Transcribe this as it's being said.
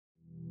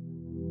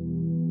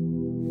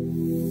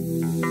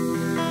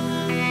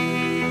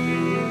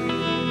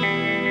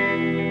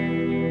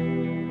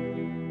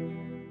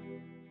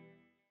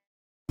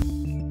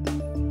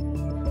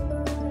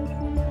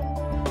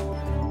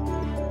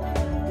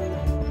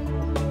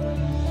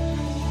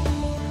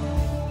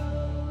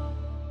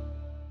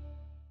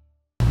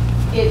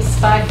It's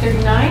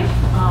 5:39.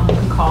 We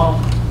can call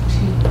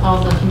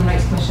the Human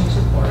Rights Commission to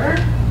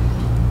order.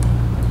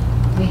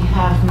 We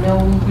have no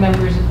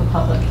members of the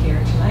public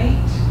here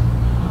tonight.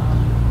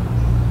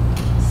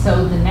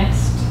 So the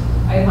next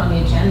item on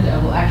the agenda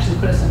will actually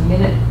put us a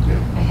minute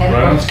ahead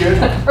right of on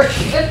schedule. our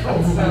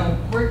schedule, so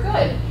we're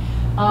good.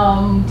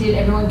 Did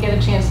everyone get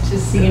a chance to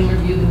see and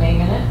review the May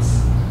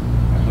minutes?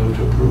 I move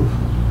to approve.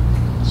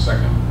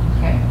 Second.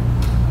 Okay.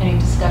 Any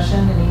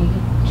discussion, any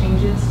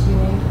changes to be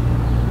made?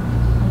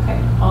 Okay.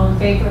 All in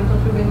favor of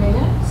approving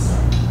minutes?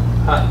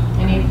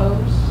 Any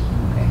opposed?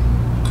 Okay.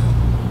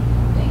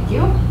 Thank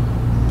you.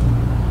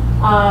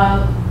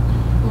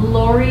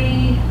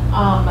 Lori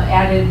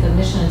added the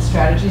mission and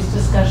strategies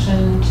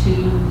discussion to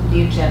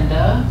the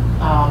agenda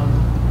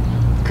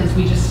because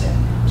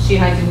she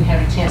and I didn't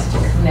have a chance to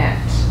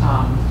connect.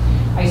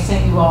 I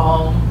sent you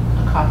all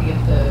a copy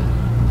of the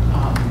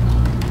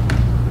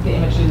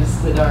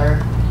images with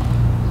our,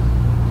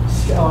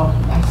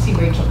 I see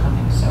Rachel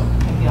coming, so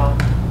maybe I'll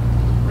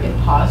hit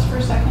pause for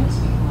a second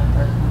so we can let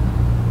her come.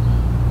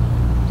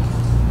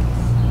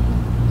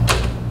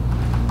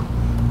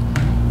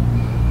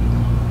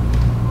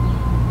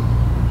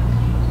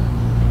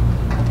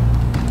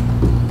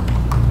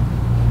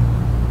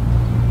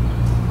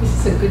 This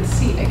is a good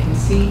seat. I can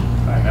see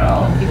I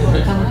know. people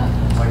are coming up.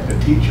 It's like the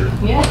teacher.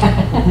 Yeah.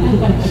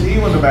 See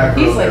you in the back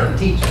row He's like there. the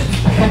teacher.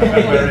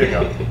 There you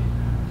go.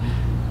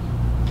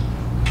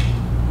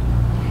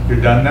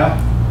 You're done now?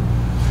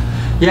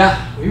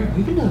 Yeah,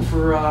 we've been done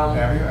for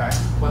Have you?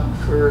 well,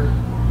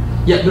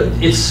 yeah, but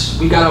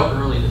we got out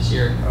early this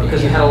year because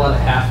Okay. we had a lot of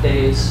half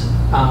days.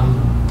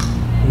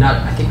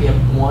 I think we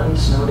have one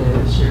snow day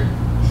this year.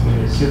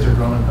 The kids are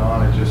growing and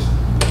gone.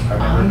 I've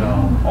never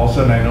known. All of a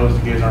sudden I noticed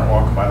the kids aren't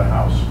walking by the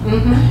house.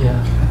 Mm-hmm.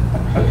 Yeah.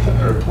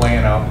 They're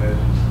playing out in the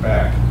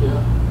back.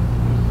 Yeah.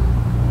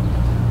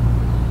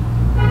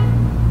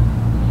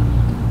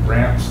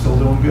 Brant still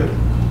doing good?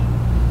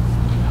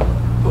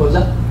 What was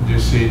that?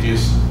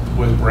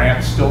 Was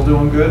Brant still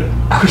doing good?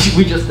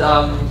 we just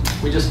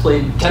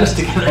played tennis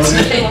together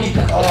today.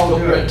 Oh,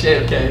 Over at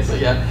good. JFK, so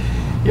yeah,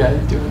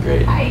 he's doing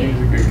great. Hi. He's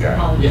a good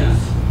guy. Yeah,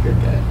 good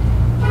guy.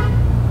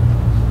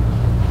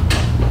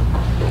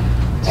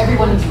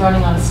 Everyone is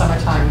running on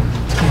summertime.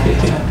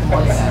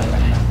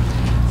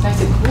 It's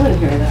nice and cool in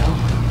here, though.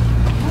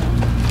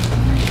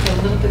 A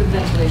little bit of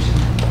ventilation.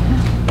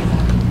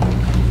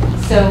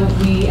 So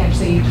we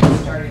actually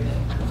just started a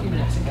few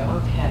minutes ago.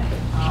 Okay.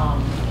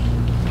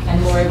 And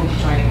Lori will be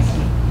joining us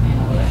in a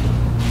little bit.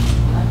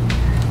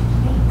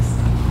 Thanks.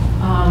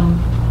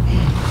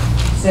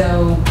 So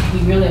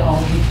all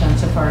we've done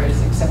so far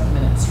is accept the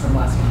minutes from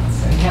last month.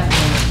 So you have to.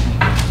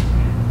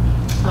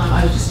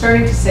 I was just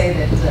starting to say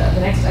that the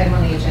next item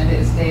on the agenda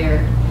is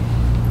there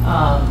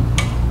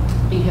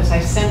because I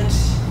sent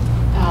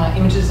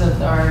images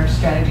of our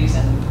strategies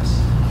and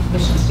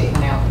mission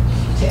statement out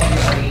to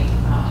everybody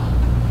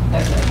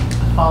as a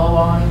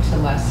follow-on to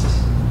last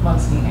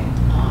month's meeting.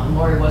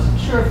 Lori wasn't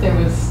sure if there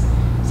was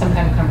some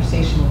kind of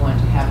conversation we wanted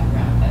to have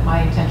around that.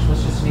 My intention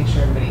was just to make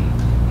sure everybody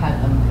had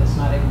them because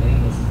not everybody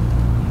was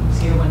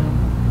here when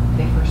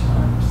they first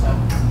learned. So,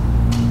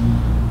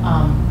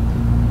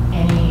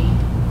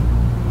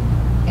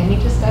 any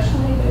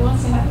discussion anybody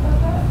wants to have about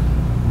that?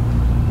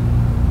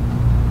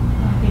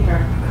 I think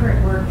our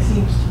current work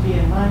seems to be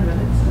in line with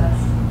it, so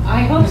that's...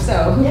 I hope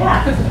so.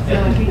 Yeah. So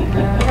I think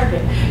we're on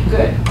target.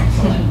 Good,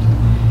 excellent.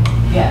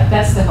 Yeah,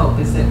 that's the hope,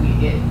 is that we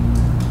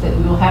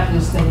will have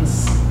those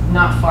things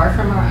not far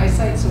from our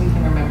eyesight so we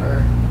can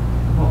remember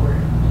what we're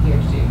here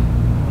to do,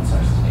 what's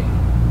ours to do.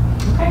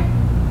 Okay.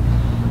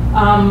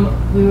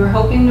 We were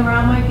hoping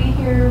Narelle might be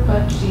here,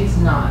 but she's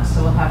not,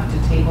 so we'll have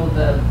to table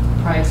the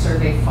Pride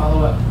Survey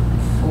follow-up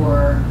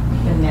for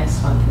the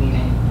next month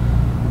meeting.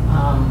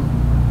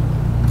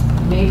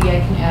 Maybe I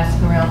can ask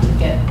Narelle to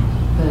get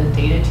the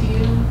data to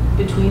you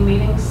between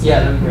meetings? Yeah,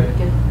 that'd be great.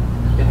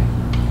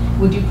 Yeah.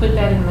 Would you put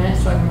that in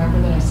minutes so I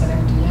remember that I said I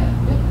would do that?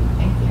 Good,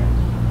 thank you.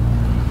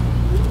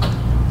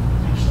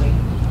 Actually,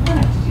 I don't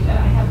have to do that.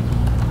 I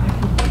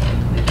can put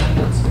it in my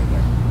notes right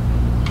here.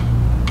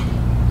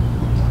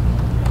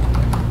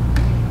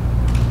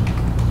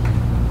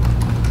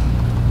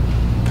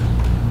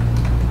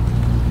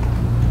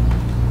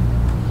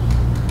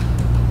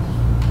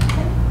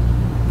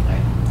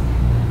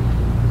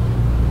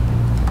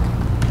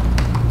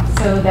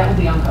 So that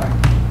will be on guard.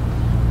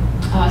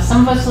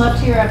 Some of us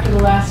left here after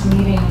the last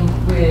meeting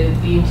with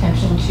the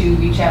intention to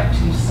reach out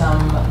to some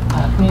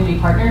community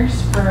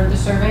partners for the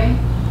survey.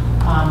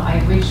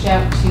 I've reached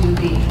out to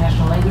the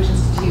International Language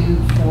Institute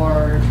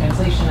for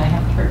translation. I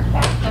haven't heard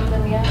back from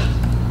them yet.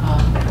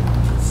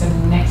 So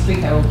next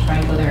week I will try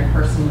and go there in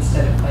person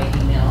instead of by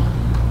email.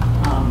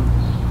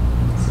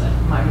 So that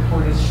my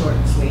report is short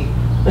and sweet.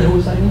 And who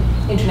was that again?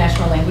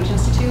 International Language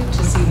Institute,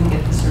 to see if we can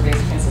get the surveys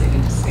translated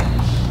into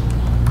Spanish.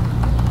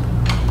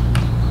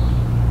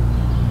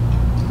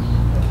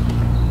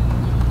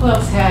 Who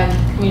else had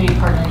community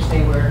partners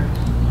they were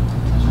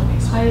touching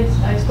base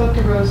with? I spoke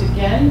to Rose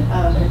again,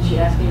 and she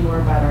asked me more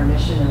about our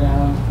mission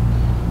around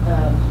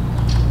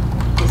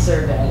the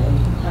survey,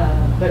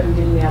 but we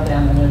didn't nail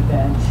down an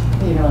event,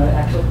 you know, an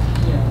actual,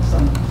 you know,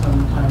 some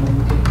time when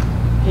we could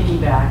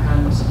piggyback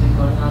on something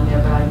going on there,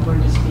 but I'm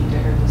going to speak to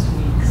her this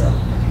week, so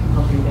I'm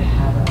hoping to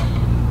have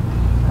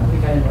we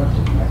got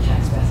interrupted in our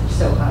text message,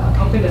 so I'm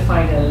hoping to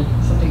find a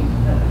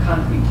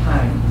concrete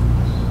time.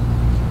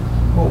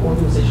 What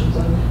organization's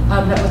on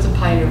there? That was a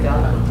Pioneer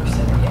Valley Worker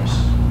Center, yes.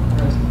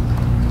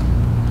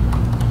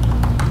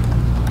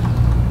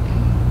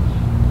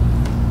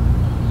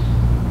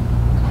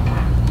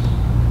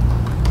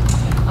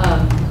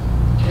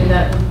 And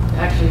that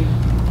actually,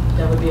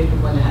 that would be a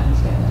good one to have in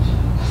Spanish.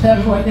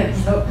 That point,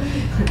 so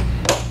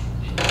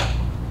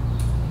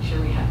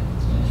sure we have it in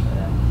Spanish for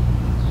them.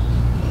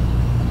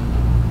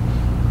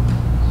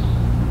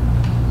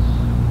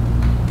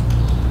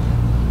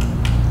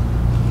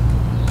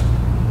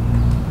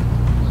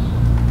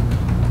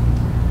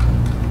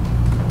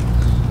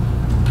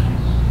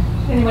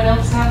 Anyone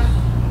else have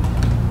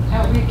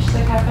outreach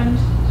that happened?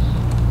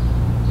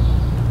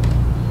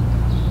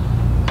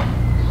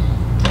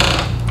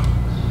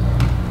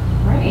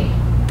 Right.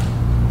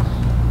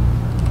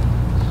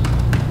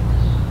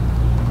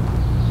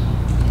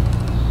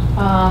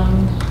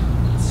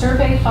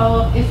 Survey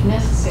follow-up if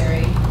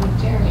necessary.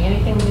 With Jeremy,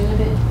 anything new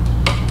with it?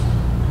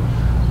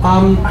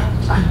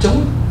 I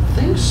don't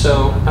think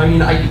so. I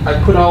mean,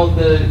 I put all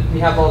we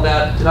have all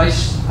that. I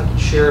can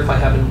share if I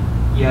haven't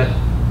yet.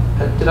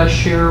 Did I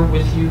share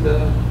with you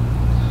the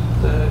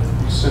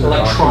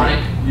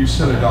electronic? You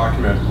sent a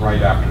document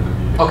right after the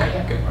meeting.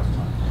 Okay, good.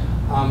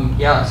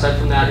 Yeah, aside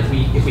from that, if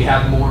we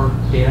have more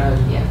data,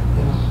 Yeah.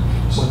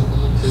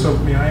 So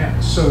may I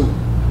ask, so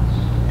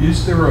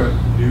is there a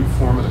new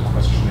form of the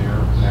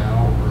questionnaire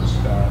now, or is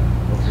that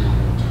what you're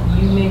going to tell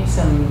me? You made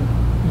some.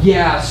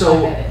 Yeah,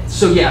 edits.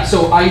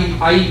 so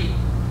I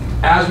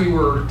as we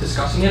were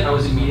discussing it, I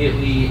was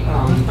immediately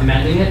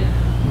amending it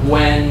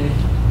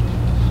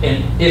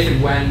if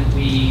and when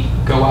we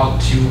go out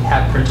to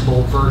have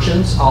printable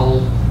versions,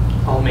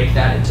 I'll make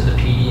that into the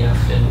PDF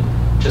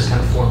and just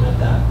kind of format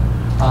that.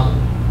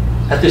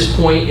 At this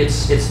point,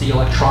 it's the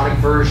electronic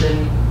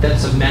version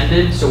that's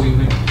amended. So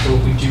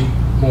if we do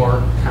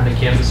more kind of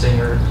canvassing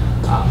or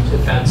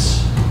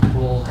events,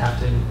 we'll have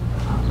to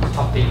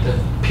update the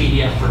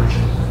PDF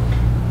version.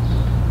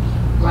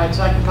 Right,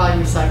 so I could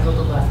probably recycle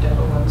the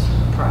leftover ones from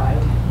the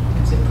Pride,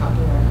 because they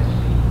probably aren't going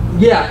to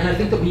be. Yeah, and I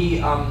think that we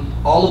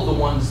all of the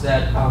ones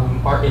that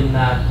are in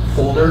that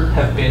folder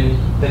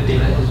the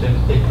data has been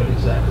input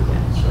exactly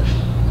in the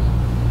spreadsheet.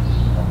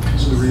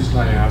 So the reason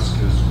I ask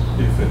is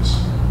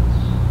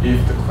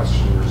if the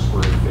questionnaires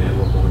were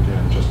available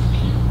again, just to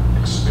keep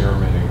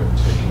experimenting with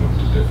taking them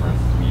to different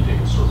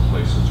meetings or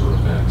places or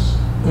events,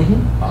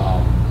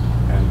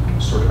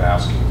 and sort of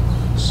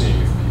seeing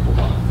if people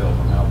want to fill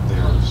them out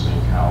there and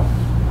seeing how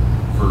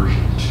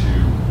version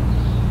 2.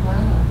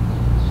 Wow.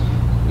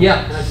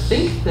 Yeah, and I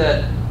think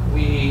that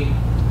we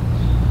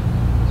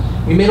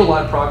made a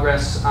lot of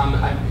progress.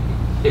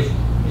 If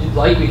you'd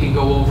like, we can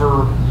go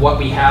over what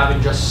we have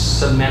and just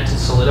cement and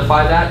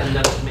solidify that, and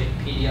then we'll make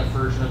a PDF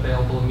version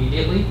available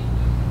immediately.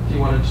 If you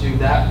wanted to do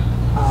that,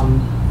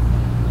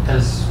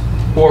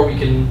 or I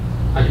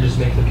can just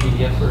make the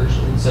PDF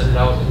version and send it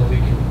out, and then we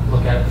can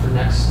look at it for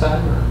next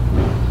time. Or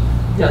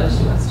yeah, let's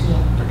do that.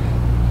 Okay.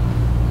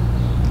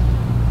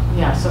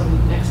 Yeah, so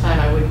next time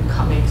I wouldn't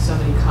make so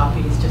many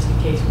copies just in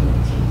case we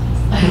make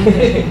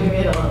changes. We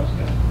made a lot.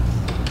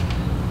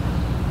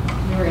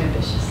 You were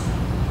ambitious.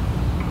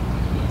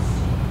 Yes.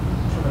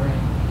 So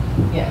Lorraine.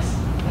 Yes.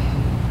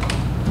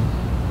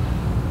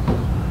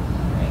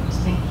 All right,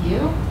 thank you.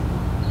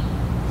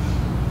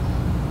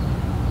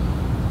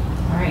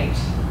 All right.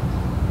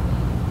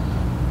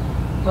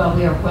 Well,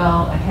 we are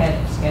well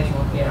ahead of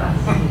schedule here.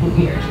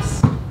 We are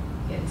just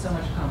getting so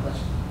much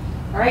accomplished.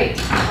 All right.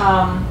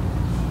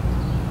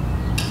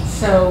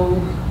 So,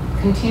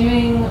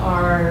 continuing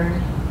our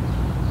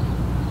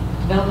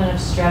development of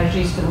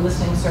strategies for the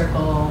listening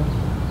circle.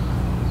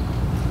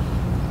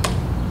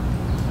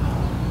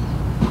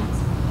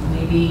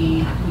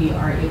 Maybe we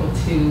are able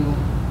to,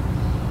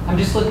 I'm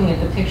just looking at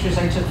the pictures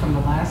I took from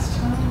the last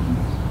time.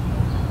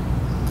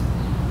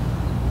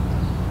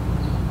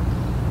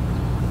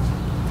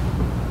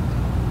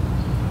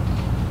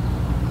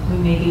 We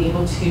may be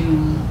able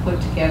to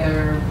put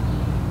together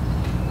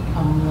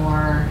a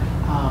more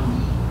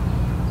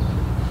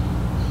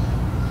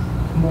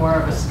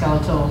of a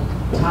skeletal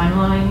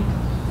timeline.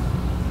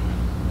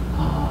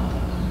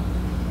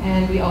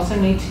 And we also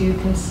need to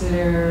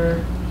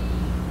consider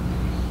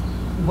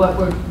what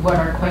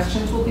our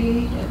questions will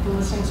be at the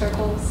listening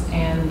circles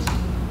and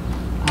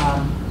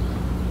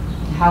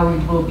how we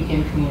will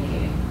begin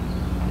communicating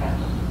about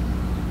them.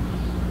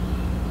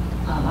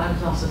 I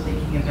was also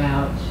thinking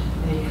about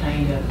any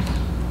kind of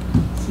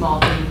small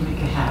things we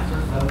could have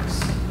for folks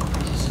to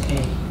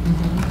participate.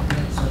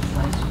 So it's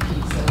lunch and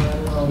pizza or a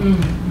little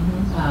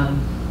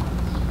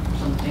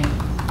something.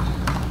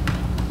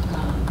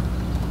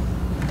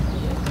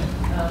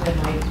 It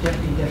might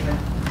be different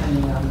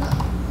depending on the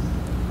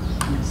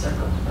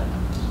circle, but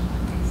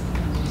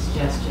just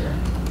gesture.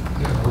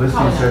 Yeah,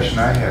 listening Probably not. session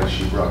I had,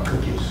 she brought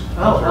cookies.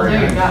 Oh, well,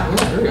 there you Nice.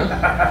 go. There you go.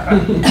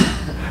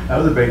 That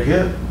was a big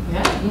hit.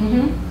 Yeah.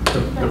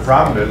 Mm-hmm. The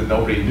problem is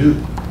nobody knew.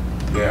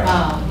 Yeah.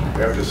 Oh,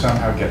 We have to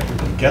somehow get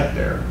people to get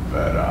there,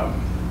 but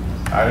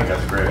I think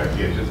that's a great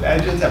idea. Just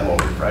have little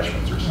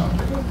refreshments or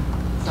something.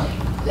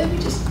 Let me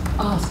just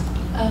ask,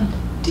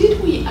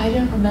 did we, I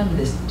don't remember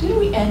this, did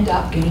we end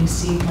up getting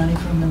seed money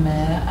from the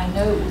mayor? I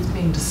know it was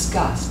being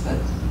discussed, but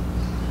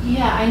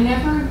yeah, I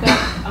never got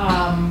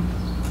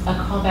a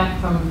call back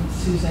from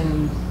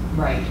Susan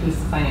Wright, who's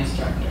the finance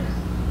director.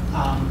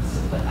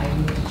 But I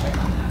need to check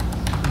on that.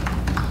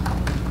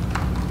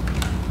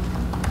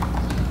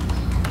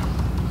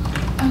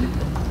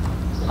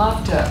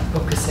 after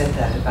Booker said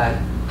that about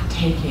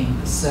taking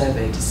the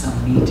survey to some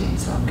meeting,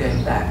 so I'm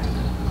going back to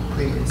the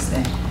previous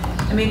thing.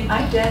 I mean,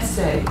 I dare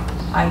say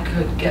I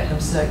could get them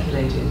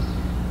circulated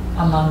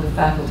among the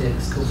faculty at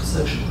the School for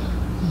Social Work.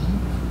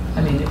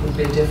 I mean, it would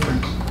be a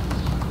different,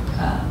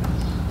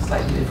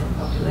 slightly different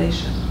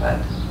population, but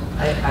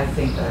I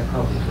think that I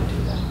probably could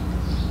do that.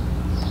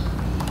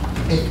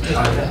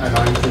 And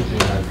I'm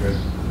thinking I could,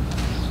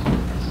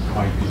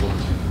 might be able to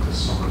take it to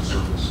summer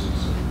services.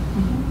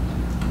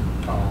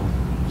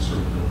 Sort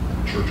of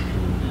the church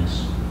communities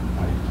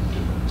might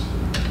do it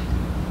too.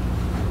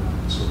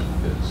 It sort of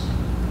fits.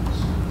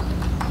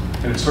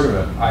 And it's sort of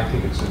I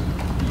think it's an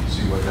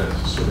easy way to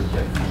sort of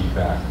get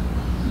feedback,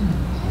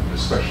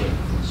 especially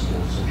from the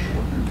school social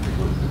work, if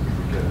we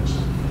could get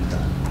some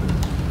feedback as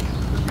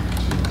we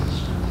continue this.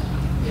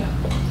 Yeah,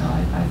 no,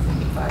 I think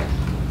if I,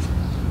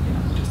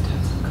 just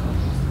had some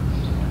copies.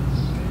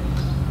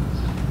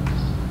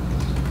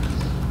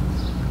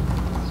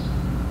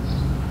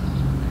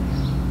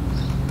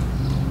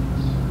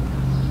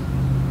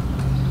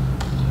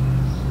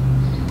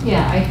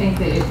 Yeah, I think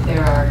that if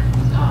there are,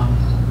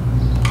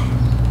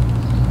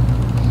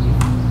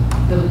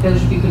 those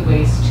would be good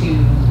ways to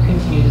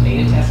continue the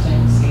beta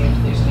testing, see if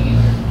there's any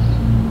other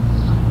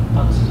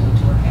bugs we need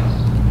to work out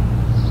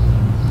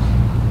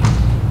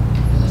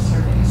in the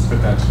surveys.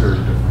 But that's very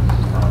different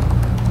from,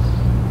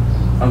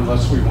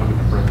 unless we wanted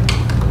to bring in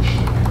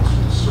information that comes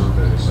from the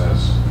surveys as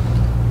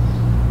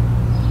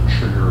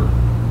trigger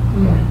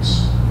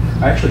points.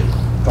 I actually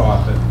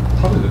thought that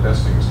probably the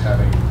best thing is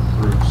having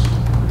groups,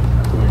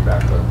 going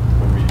back to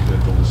when we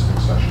did the listening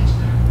sessions,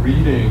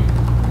 reading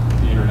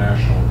the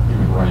International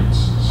Human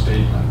Rights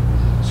Statement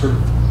sort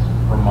of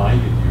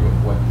reminded you of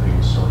what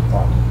things, or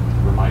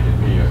reminded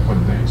me of what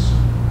things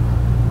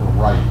were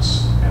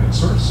rights, and it's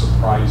sort of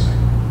surprising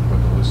what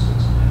the list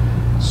is.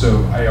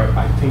 So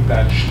I think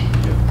that should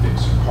be a big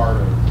part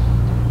of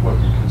what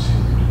we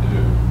continue to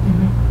do.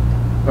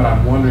 But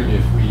I'm wondering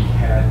if we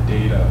had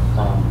data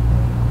from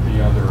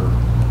the other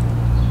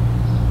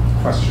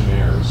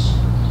questionnaires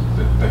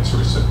that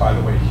sort of said, by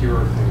the way, here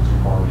are things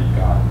we've already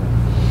gotten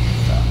information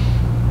about,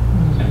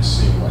 and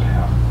seeing what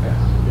happened.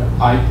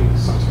 I think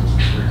sometimes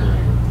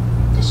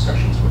triggering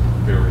discussions with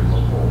very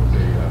local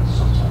data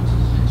sometimes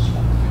is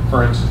useful.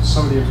 For instance,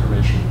 some of the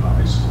information from the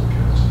high school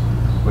kids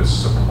was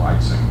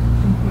surprising.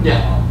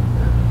 Yeah.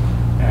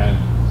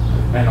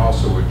 And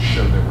also it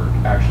showed that we're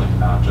actually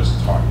not just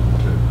talking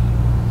to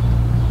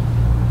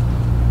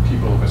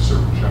people of a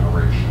certain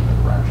generation, that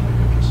we're actually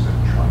interested in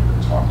trying to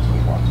talk to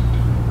lots of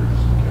different groups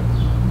of kids.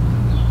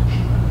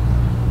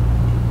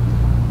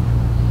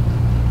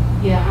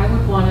 Yeah, I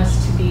would want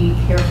us to be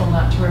careful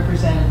not to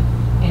represent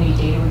any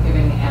data we're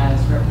giving as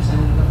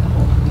representative of the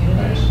whole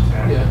community.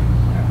 Yeah.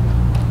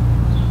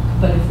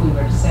 But if we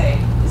were to say,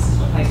 this is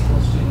what high school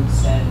students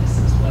said,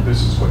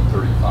 This is what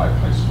 35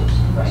 high school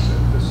students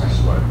said. This is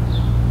what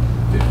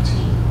 15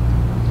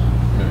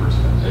 members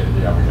said.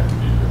 Yeah, we have to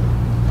be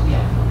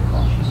really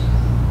cautious.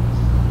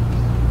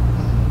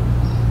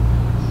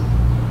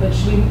 But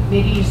should we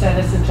maybe use that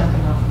as a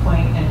jumping off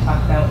point and talk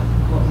about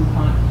what we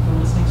want the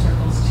listening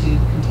circles to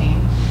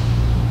contain?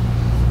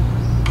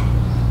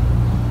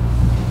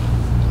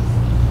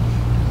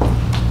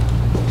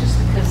 Just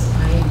because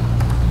I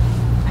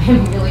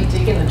am really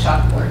digging the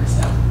chalkboard,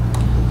 so.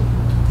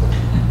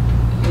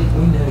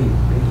 We know you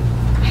agree.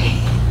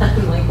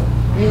 I'm like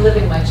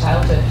reliving my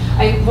childhood.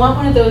 I want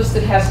one of those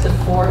that has the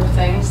 4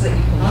 things that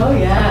you can. Oh,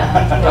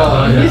 yeah.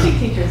 Oh, yeah. Music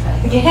teachers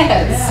have.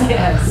 Yes, Yeah.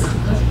 yes.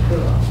 That's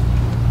cool.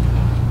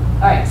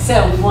 All right,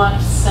 so we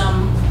want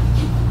some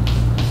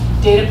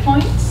data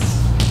points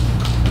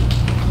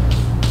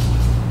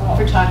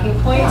for talking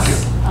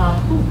points.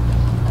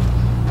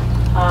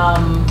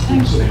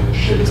 Stay in the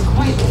shade of the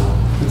soul.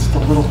 It's the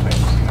little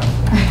things,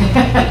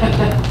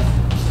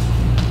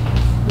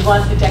 We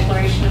want the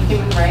Declaration of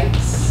Human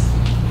Rights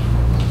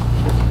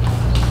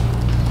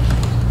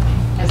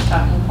as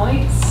talking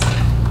points.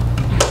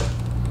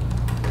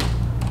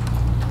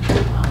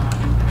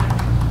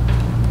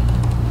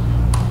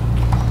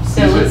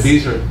 So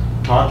These are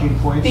talking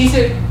points?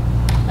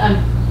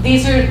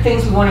 these are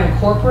things we want to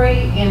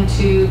incorporate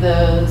into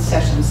the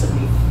sessions that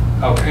we've.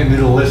 Okay, into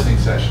the listening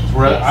sessions.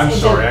 Yes, I'm into-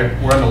 sorry,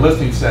 we're on the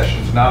listening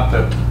sessions, not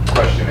the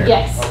questionnaire.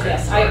 Yes, Okay,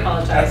 yes, I sorry.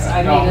 apologize.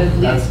 I No, made a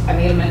leap. that's- I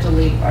made a mental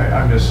leap.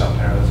 I missed something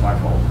there, that's my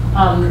fault.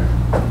 Okay.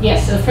 Yeah,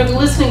 so for the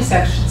listening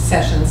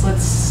sessions,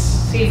 let's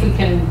see if we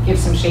can give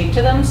some shape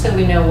to them so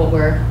we know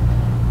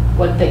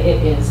what the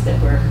it is that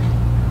we're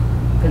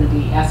going to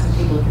be asking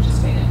people to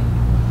participate in.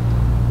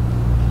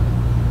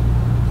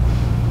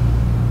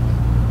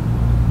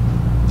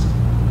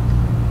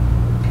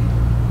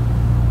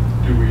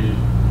 Do we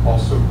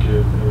also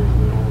give a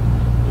little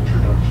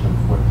introduction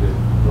of what the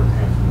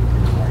Northampton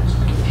Human Rights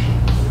Commission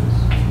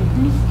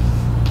is?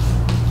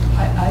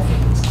 I think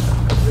it's a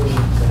really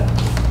good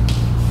idea.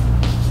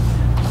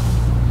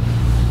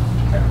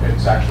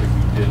 It's actually,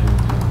 we didn't,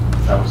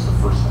 that was the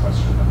first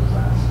question that was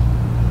asked.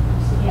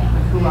 Yeah,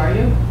 like, who are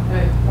you?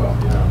 Well,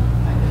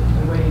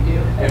 And what do you do?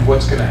 and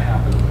what's going to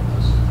happen with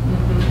this?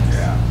 Mhm.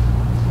 Yeah.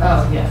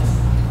 Oh, yes.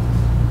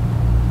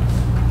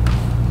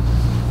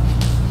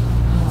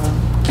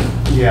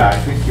 Yeah, I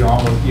think you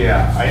almost,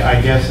 yeah,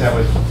 I guess that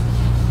was,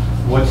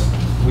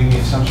 we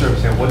need some sort of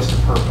say, what's the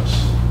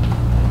purpose?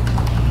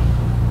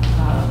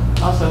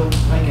 Also,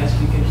 I guess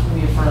we could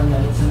reaffirm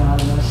that it's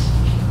anonymous.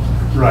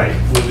 Right,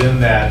 within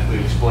that, we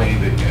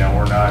explained that,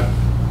 we're not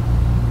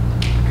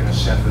gonna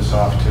send this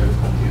off to,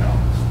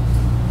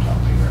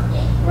 something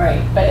or.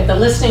 Right, but at the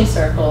listening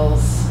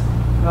circles,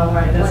 Well,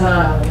 right, that's We're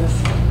not- anonymous.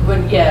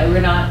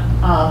 we're not,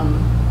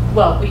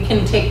 well, we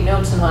can take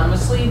notes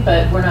anonymously,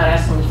 but we're not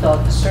asking them to fill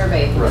out the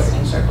survey at the Right.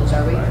 listening circles,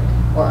 are we? Right.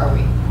 Or are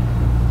we?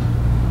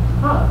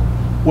 Huh.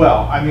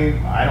 Well, I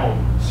mean, I don't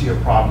see a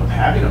problem with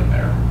having them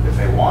there if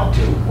they want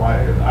to. Why,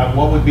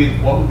 what would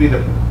be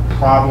the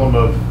problem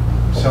of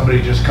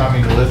somebody just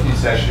coming to listening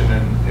session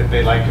and if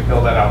they'd like to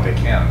fill that out, they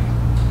can?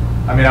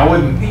 I mean, I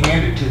wouldn't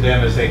hand it to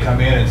them as they come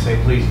in and say,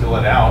 please fill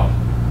it out.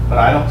 But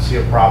I don't see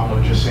a problem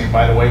of just saying,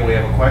 by the way, we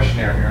have a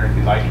questionnaire here, and if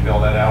you'd like to fill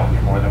that out,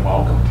 you're more than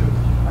welcome to.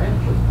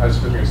 I was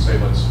going to say,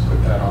 let's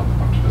put that on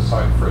to the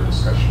side for a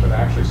discussion, but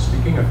actually,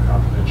 speaking of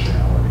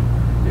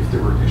confidentiality, if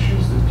there were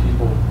issues that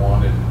people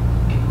wanted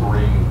to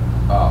bring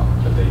up,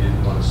 but they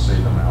didn't want to say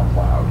them out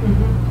loud,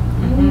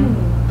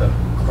 Mm-hmm. the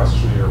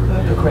questionnaire would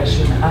be. The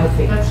question, I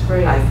think. That's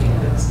great. I think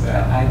that's,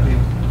 I agree.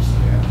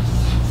 Yeah.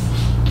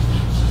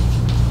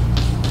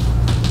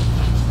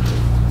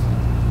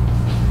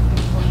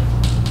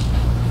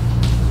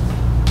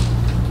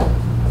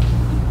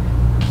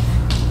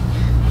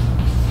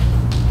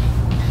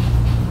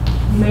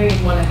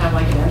 Maybe want to have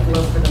like an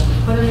envelope for them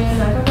to put them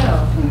in, I don't know.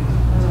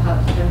 I don't know how,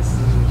 depends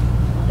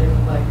what they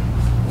would like.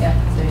 Yeah.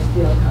 If they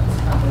feel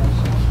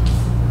confidential.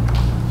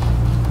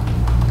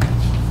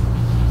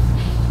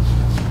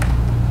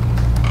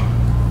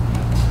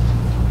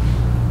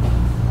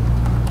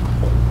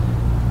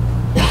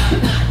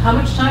 How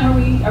much time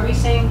are we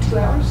saying 2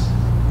 hours?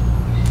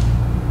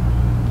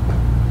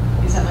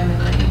 Is that my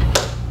memory?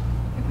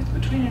 It was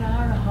between an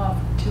hour and a half,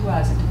 2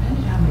 hours, it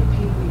depended how many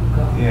people you've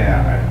got.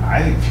 Yeah,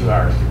 I think 2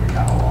 hours can be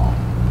kind of long.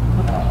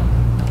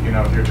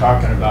 If you're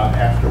talking about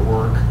after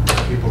work,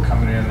 people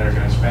coming in, they're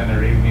gonna spend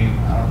their evening,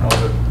 I don't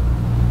know that,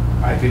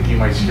 I think you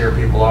might scare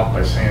people off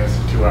by saying it's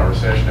a 2-hour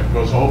session. If it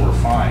goes over,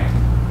 fine.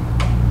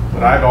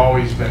 But I've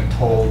always been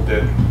told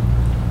that,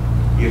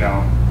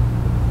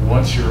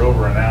 once you're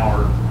over an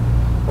hour,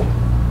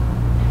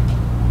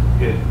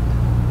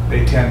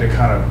 they tend to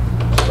kind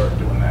of start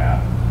doing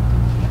that.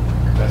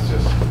 That's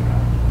just,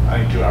 I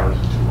think 2 hours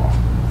is too long.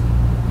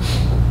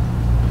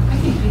 I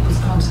think people's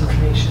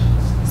concentration,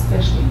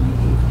 especially in the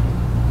evening.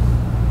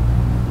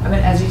 I mean,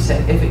 as you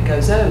said, if it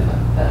goes over,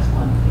 that's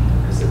one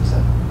thing, because it's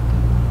a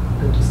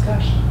good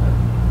discussion.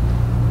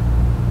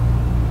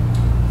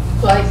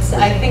 Well, I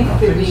think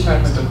that we. Things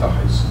happened at the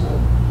high school.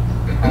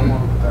 How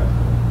long would that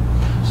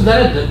go? So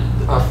that had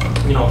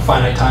a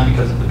finite time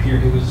because of the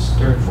period. It was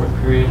during fourth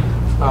period.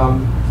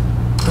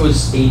 It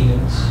was 80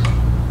 minutes,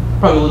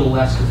 probably a little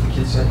less because the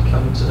kids had to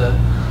come into the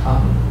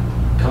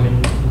come in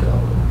and go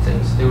and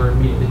things. They were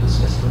immediately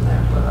dismissed from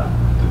there. But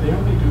Did they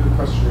only do the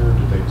questionnaire or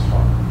did they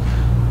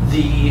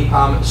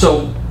talk?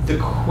 So the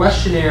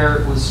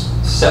questionnaire was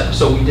set.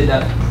 So we did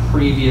that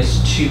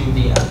previous to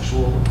the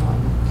actual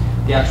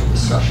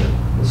discussion.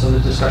 And so the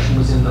discussion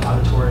was in the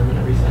auditorium and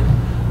everything.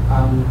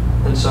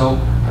 And so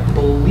I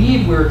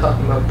believe we were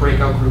talking about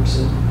breakout groups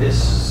in this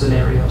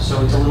scenario.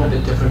 So it's a little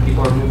bit different.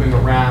 People are moving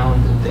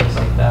around and things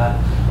like that.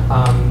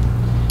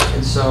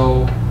 And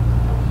so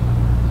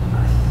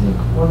I think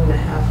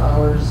 1.5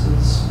 hours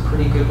is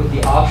pretty good with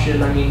the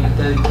option. I mean,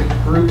 the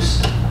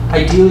groups,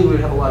 ideally we would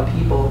have a lot of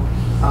people,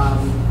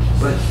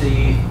 but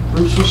the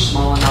groups were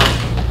small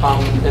enough,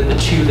 and the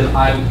two that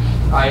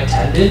I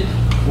attended,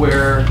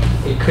 where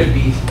it could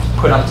be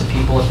put up to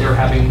people if they were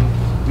having,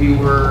 we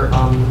were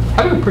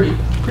having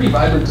pretty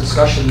vibrant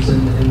discussions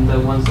in the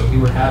ones that we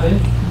were having.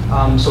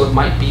 So it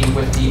might be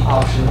with the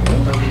option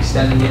of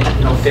extending it,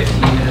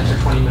 15 minutes or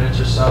 20 minutes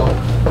or so.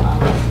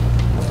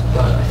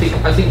 But I think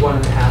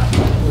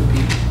 1.5 would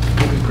be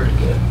pretty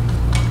good.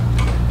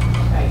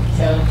 Right,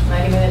 so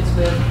 90 minutes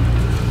with,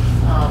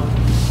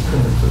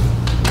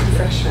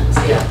 Refreshments,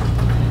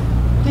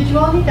 yeah. Did you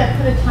all need to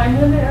put a time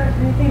limit or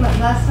anything like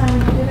last time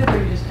when you did it, or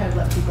you just kind of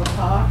let people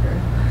talk, or?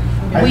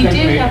 I we think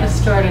did we- have a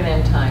start and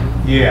end time.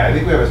 Yeah, I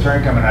think we have a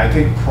starting time, and I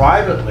think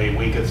privately,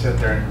 we could sit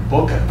there and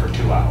book it for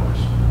 2 hours.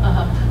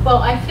 Well,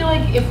 I feel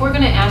like if we're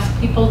gonna ask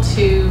people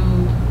to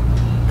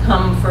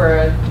come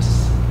for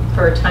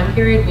a time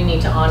period, we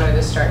need to honor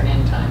the start and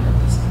end time of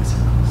the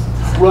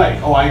circles.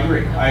 Right, oh, I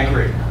agree.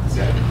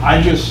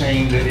 I'm just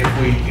saying that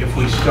if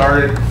we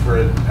started for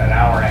an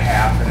hour and a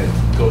half and it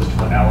goes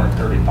to an hour and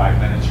 35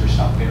 minutes or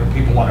something, or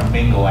people want to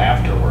mingle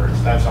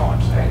afterwards, that's all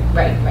I'm saying.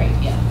 Right,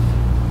 yeah.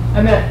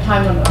 I meant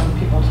time limit on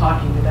people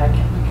talking, did that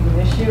become an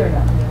issue or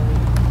not really?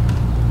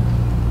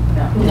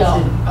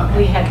 No, Okay.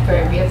 we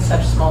had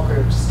such small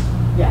groups.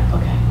 Yeah,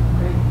 okay,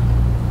 great.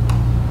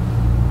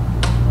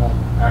 Well,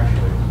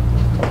 actually,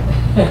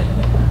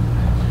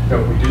 no,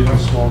 we did have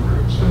small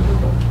groups.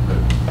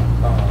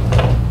 But,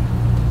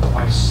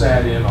 I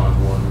sat in on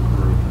one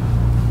group,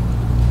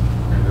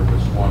 and there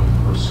was one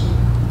person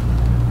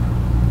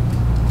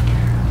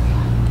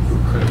who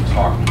couldn't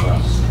talk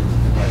less.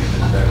 It might have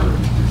been better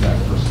if that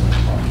person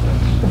had talked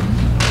less.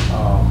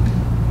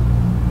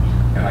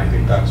 And I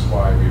think that's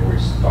why we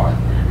always thought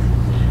we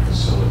need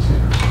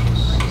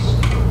facilitators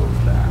for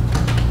that.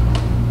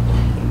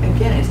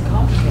 Again, it's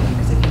complicated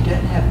because if you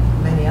don't have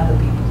many other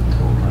people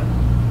talking,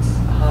 it's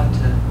hard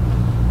to,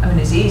 I mean,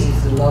 it's easy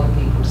for a lot of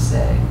people to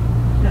say,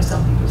 you know,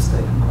 some people have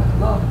spoken quite a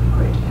lot, it'd be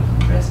great to hear from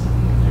the rest of you.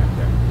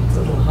 Yeah. It's a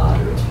little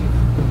harder if you.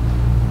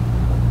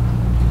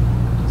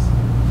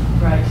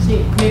 Right,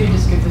 see, maybe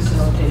just give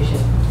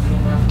facilitation, you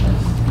know,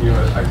 that's, You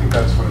know, I think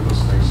that's one of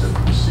those things that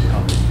you see how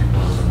many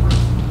people are in the room.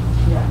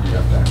 yeah. You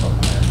have to have a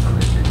plan for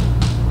making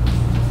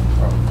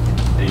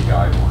a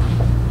guideline.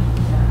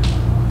 Yeah.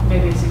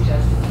 Maybe a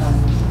suggested time.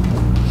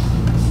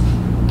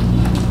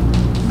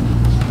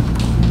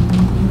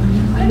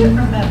 I don't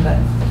remember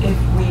if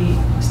we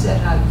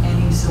set out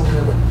any sort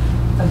of,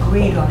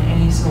 agreed on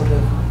any sort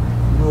of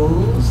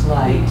rules,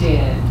 like. We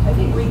did. I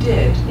think we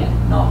did. Yeah.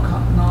 Not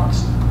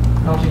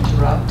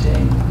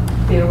interrupting.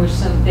 There were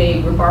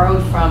they were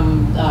borrowed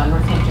from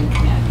Northampton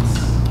Connects.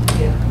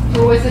 Yeah.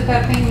 Or was it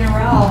that thing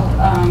Narelle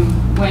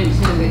went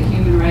to the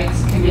Human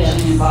Rights Commission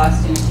Yes. in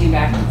Boston and came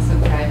back with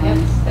some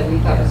guidelines that we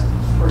thought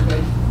were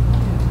good?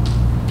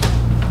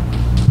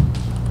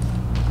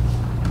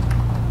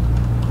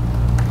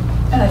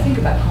 And I think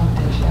about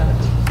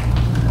confidentiality.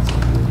 That's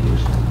what we would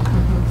usually.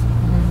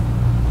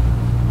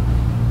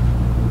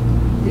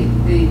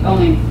 The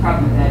only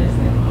problem with that is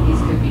that these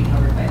could be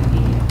covered by the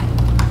media. I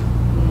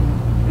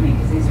mean,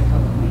 because these are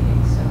public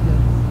meetings, so.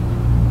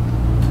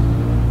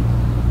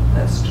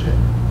 That's true.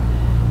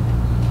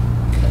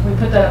 We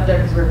put that up there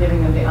because we're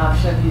giving them the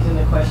option of using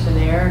the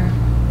questionnaire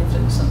if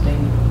it's something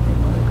they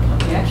wanted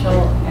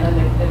confidential, and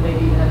then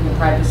maybe having a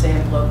privacy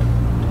envelope,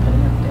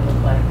 depending on what they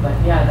look like. But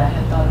yeah, that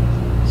had thought,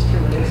 it's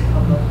true, it is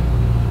public.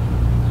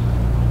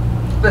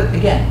 But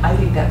again, I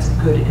think that's a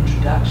good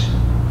introduction.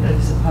 You know,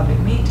 this is a public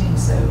meeting,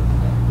 so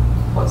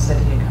what's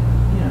said here,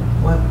 you know,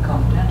 won't be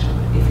confidential,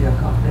 but if you have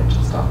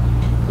confidential stuff.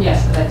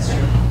 Yes, that's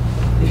true.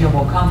 If you're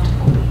more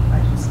comfortable, I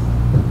just.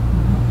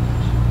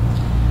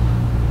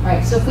 All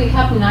right, so if we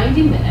have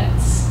 90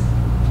 minutes,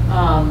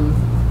 how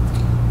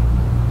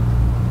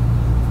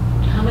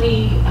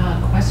many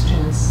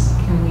questions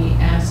can we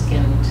ask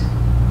and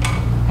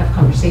have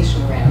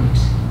conversation around?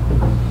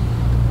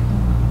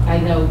 I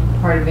know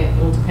part of it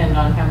will depend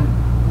on how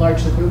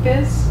large the group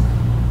is.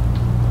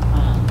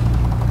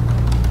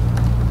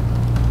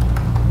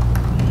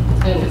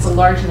 And if it's a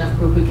large enough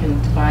group, we can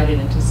divide it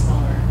into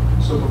smaller.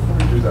 So before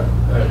we do that,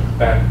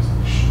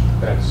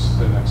 that's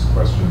the next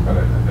question, but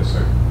I guess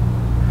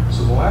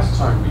so the last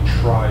time we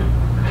tried,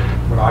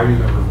 what I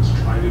remember was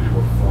trying to do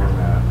a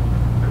format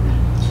that we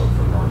took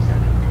from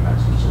Northampton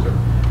Connects, which sort of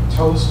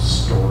tell us a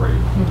story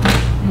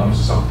of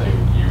something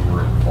you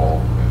were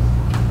involved with.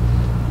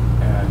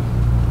 And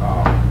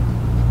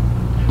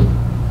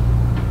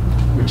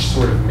which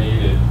sort of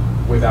made it,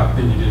 without,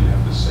 then you didn't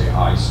have to say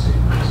I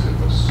statements, it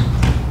was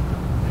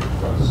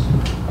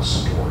a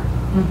story.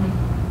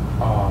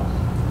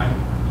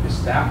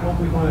 Is that what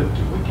we want to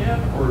do again,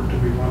 or do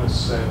we want to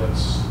say let's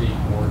speak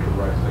more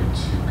directly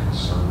to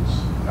concerns?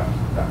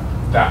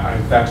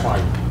 That's why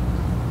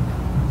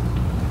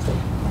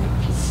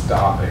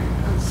stopping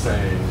and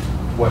saying,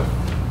 what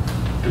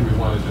do we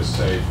want to just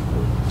say?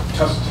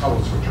 Just tell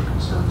us what your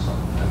concerns are,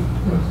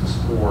 and let's just,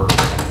 or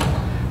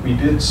we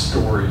did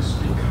stories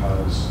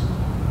because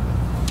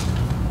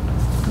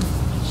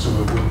so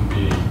it wouldn't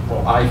be,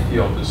 well, I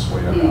feel this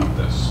way about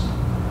this,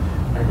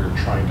 and we're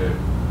trying to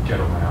get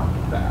around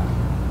that.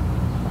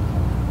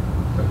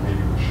 But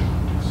maybe we should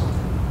do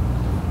something.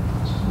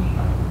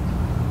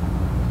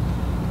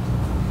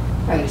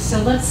 Right, so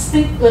let's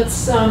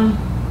Because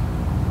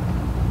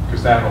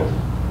that'll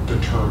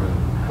determine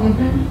how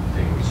many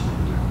things we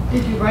do.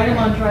 Did you write them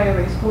on dry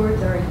erase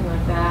boards or anything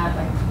like that,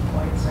 like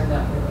points or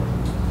not really?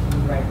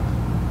 Right.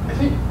 I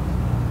think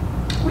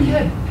We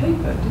had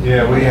paper. didn't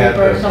Yeah, we had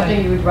Paper or the-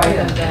 something, you would write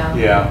them down.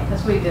 Yeah.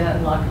 That's what we did,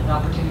 an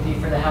opportunity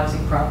for the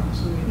housing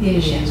problems, Yeah,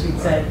 issues, yeah. we'd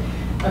say,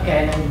 okay,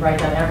 and then we'd write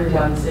down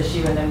everyone's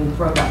issue, and then we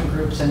broke out in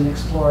groups and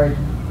explored.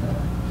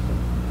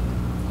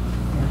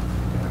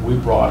 We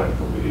brought it,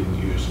 but we didn't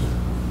use it.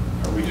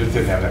 we just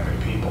didn't have that many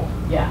people.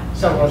 Yeah,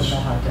 so it wasn't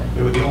that hard to.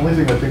 It was the only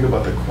thing I think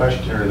about the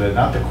question, or the,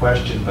 not the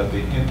question, but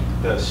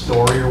the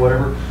story or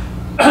whatever.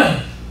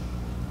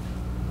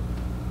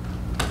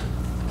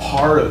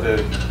 Part of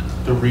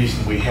the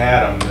reason we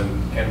had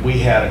them, and we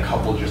had a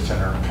couple just in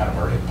our kind of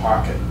our hip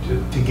pocket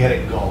to get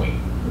it going,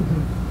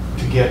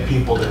 to get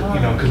people to, you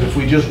know, because if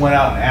we just went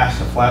out and asked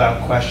a flat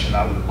out question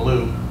out of the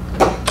blue,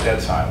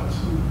 dead silence.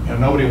 You know,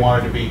 nobody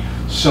wanted to be.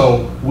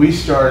 So we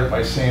started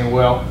by saying,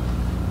 well,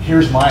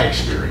 here's my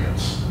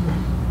experience,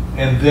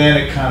 and then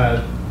it kind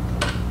of.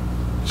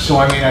 So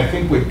I mean, I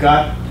think we've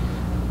got.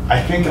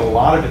 I think a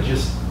lot of it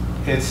just.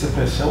 It's the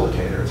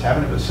facilitator. It's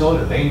having a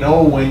facilitator. They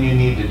know when you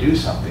need to do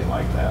something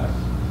like that.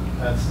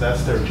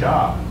 That's their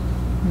job.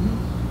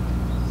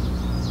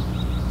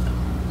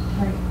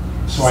 Right.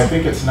 So I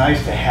think it's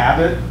nice to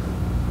have it,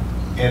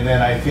 and then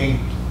I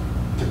think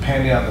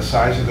depending on the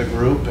size of the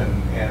group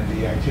and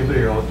the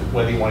activity, or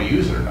whether you want to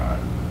use it or not.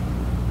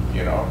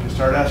 You know, if you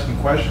start asking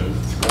questions,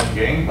 it's going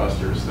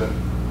gangbusters, then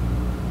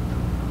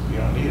you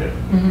don't need it.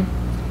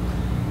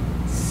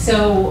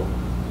 So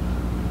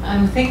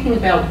I'm thinking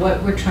about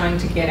what we're trying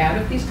to get out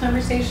of these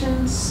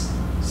conversations.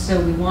 So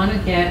we want to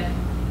get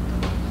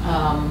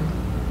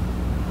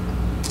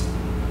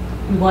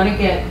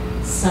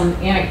some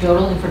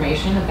anecdotal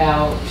information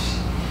about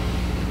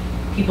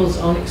people's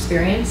own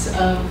experience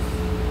of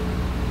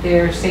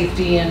their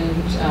safety and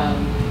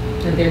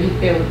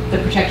the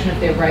protection of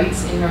their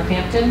rights in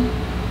Northampton.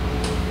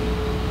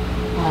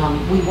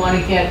 We want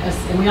to get,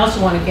 and we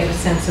also want to get a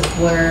sense of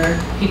where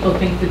people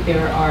think that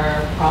there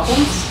are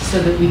problems, so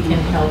that we can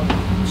help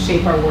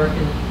shape our work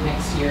in the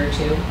next year or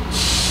two.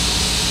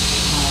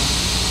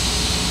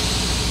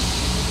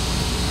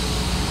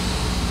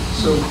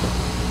 So,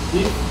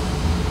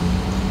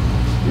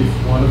 if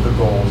one of the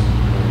goals of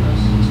doing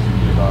this is to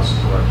give us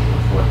direction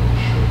of what we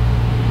should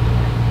do,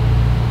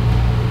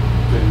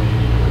 then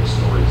maybe doing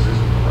stories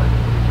isn't the right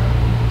way to go.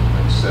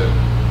 Instead,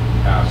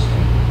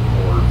 asking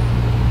or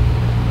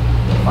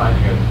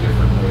finding a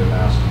different way of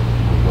asking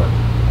people what.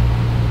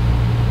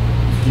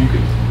 If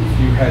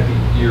you had the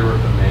ear of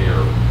the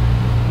mayor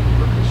and you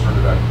were concerned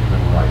about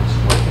human rights,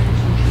 what things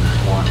would you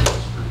want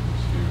us to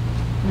do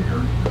in the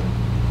area?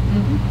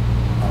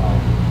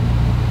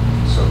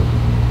 So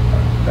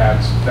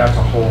that's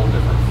a whole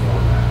different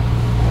format.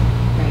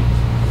 Right.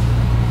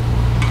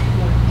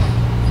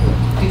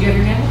 Did you have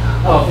your hand?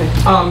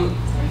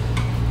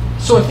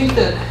 So I think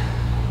that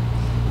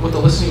what the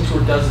listening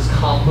tour does is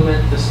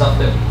complement the stuff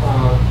that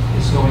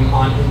is going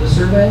on in the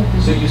survey.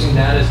 So using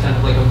that as kind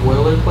of like a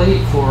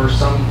boilerplate for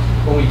some,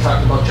 when we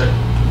talked about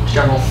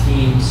general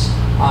themes,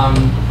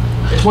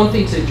 it's one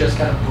thing to just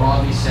kind of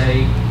broadly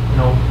say, you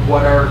know,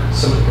 what are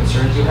some of the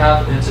concerns you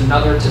have, and it's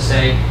another to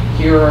say,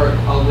 here are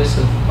a list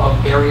of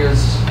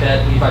areas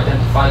that we've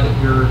identified that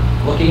we're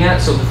looking at.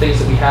 So the things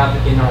that we have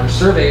in our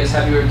survey is,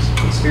 have you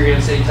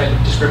experienced any type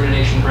of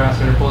discrimination,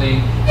 harassment, or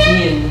bullying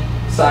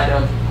inside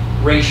of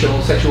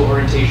racial, sexual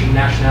orientation,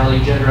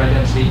 nationality, gender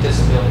identity,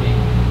 disability?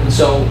 And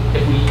so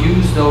if we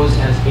use those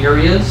as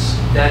areas,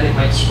 then it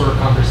might spur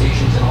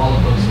conversations in all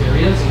of those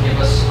areas and give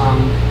us,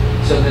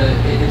 so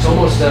it's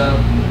almost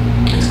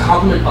it's a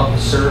complement of the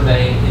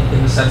survey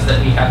in the sense that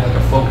we have like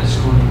a focus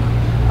group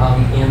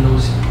and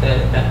those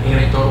that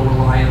anecdotal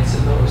reliance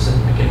in those,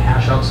 and we can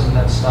hash out some of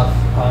that stuff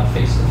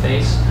face to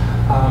face.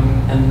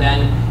 And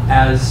then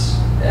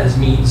as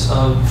means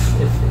of,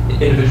 if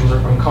individuals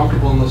are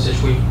uncomfortable in those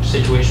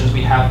situations,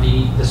 we have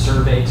the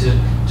survey to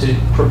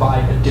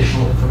provide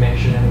additional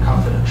information in a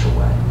confidential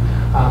way.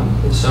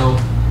 And so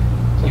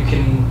you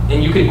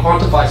can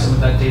quantify some of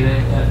that data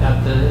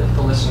at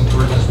the listening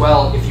tours as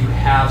well, if you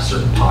have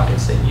certain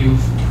pockets that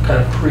you've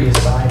kind of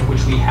pre-assigned,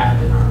 which we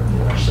have in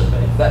our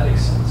survey, if that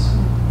makes sense.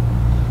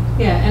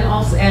 Yeah, and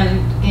also,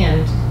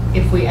 and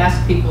if we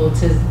ask people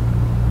to,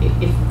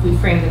 if we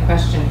frame the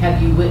question,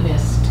 have you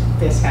witnessed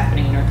this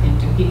happening in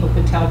Northampton? People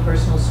could tell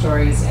personal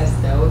stories as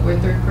though it were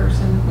third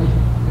person. It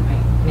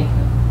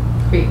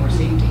might create more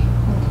safety.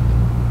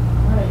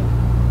 Right.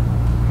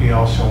 You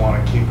also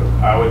want to keep it,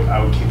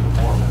 I would keep it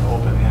more of an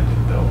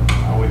open-ended though.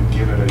 I wouldn't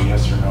give it a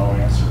yes or no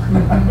answer.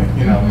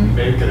 You know,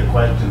 maybe get a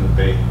question that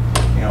they,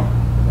 you know,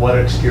 what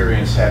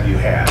experience have you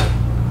had?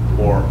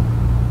 Or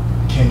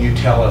can you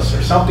tell us,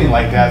 or something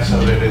like that, so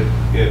that it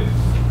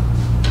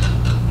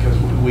because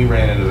we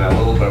ran into that a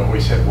little bit where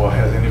we said, well,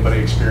 has anybody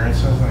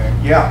experienced something?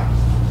 Yeah.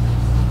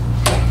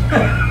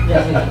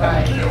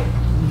 Right.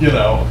 You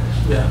know.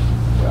 Yeah.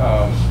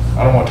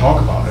 I don't want to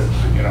talk about it,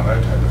 but, you know,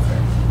 that type of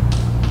thing.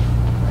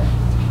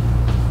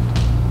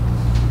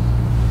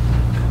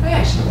 I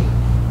actually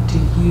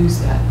think to use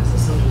that as a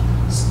sort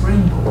of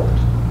springboard,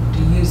 to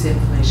use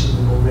information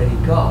we've already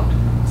got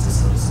as a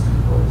sort of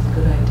springboard is a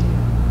good idea.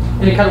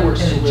 And it kind of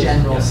works In a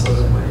general sort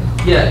of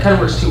way. Yeah, it kind of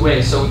works two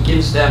ways. So it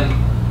gives them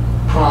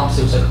prompts.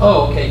 It was like,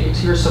 oh, okay,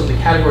 here's some of the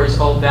categories.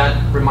 Oh, that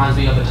reminds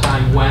me of a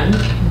time when.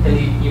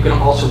 And you can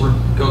also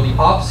go the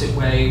opposite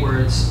way,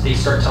 where they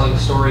start telling the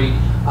story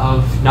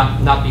of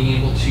not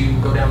being able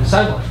to go down the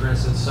sidewalk, for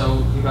instance.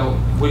 So, you know,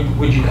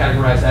 would you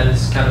categorize that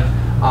as kind of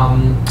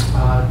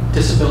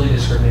disability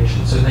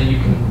discrimination. So then you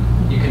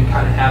can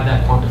kind of have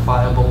that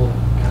quantifiable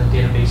kind of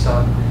data based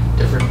on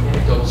different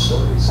anecdotal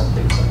stories and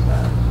things like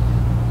that.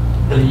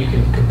 And then you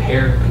can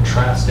compare and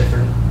contrast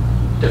different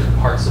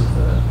parts of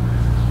the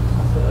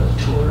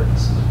tour and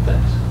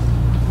things.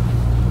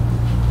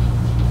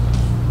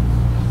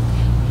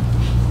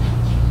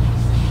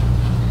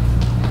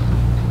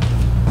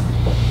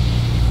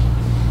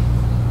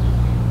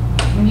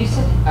 When you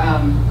said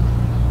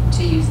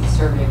to use the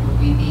survey, would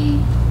we be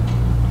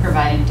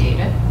providing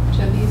data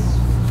to these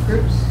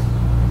groups?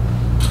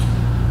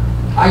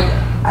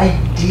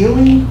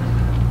 Ideally,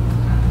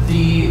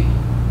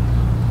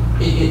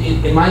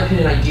 in my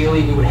opinion,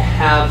 ideally we would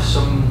have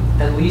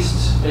at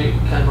least a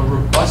kind of a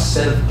robust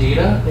set of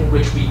data in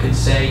which we could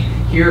say,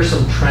 here are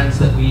some trends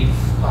that we've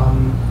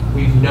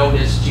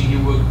noticed. Do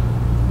you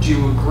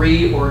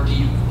agree, or do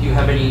you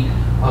have any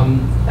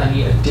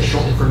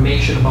additional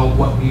information about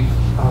what we've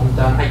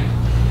done?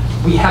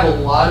 We have a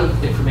lot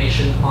of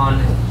information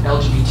on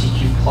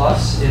LGBTQ+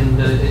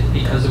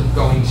 because of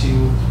going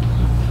to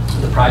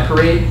the Pride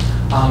Parade,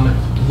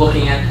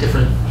 looking at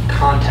different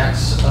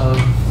contexts of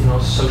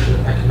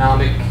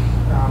socioeconomic.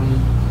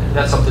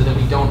 That's something that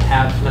we don't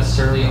have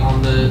necessarily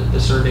on the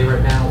survey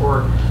right now,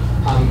 or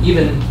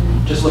even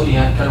just looking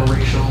at kind of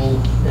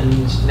racial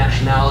and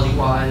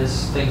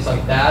nationality-wise things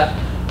like that.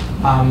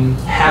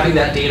 Having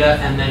that data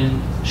and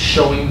then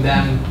showing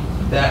them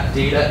that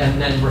data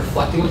and then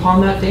reflecting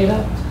upon that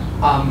data.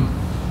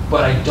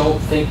 But I don't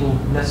think we'll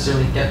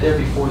necessarily get there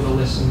before the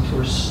listening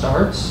tour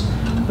starts.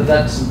 But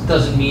that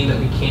doesn't mean that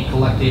we can't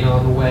collect data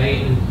on the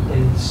way and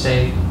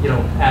say,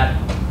 at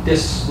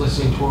this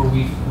listening tour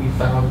we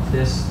found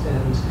this,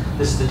 and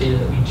this is the data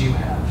that we do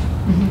have.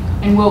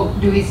 Mm-hmm. And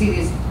do we see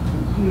these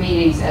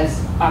meetings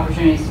as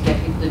opportunities to get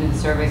people to do the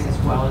surveys as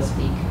well as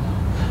speak?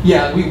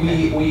 Yeah, we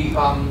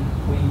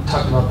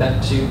talked about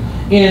that too,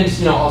 and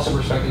also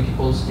respecting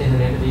people's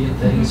anonymity and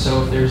things. Mm-hmm.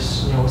 So if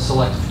there's a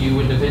select few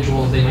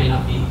individuals, they may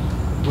not be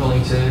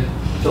willing to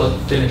fill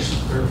out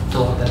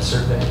that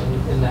survey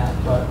in that.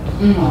 But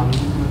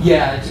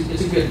yeah, it's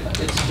a good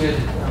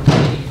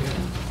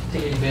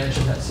taking advantage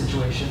of that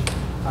situation,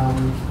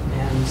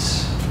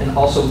 and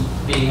also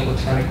being able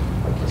to kind of,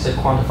 like I said,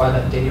 quantify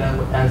that data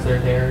as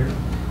they're there,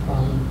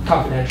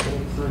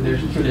 confidentially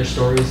through their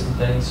stories and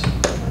things. I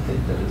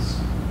think that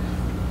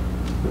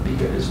would be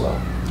good as well.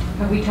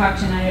 Have we talked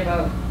tonight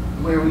about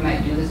where we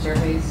might do the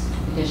surveys,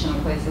 additional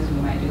places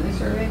we might do the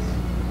surveys?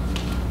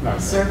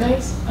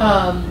 Surveys?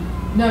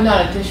 No,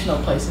 not additional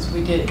places.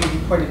 We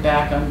reported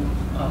back on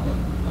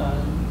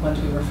ones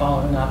we were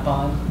following up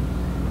on.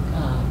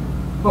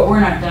 But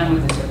we're not done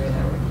with the survey,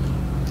 though.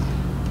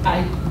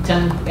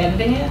 Done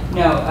editing it?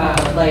 No,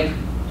 like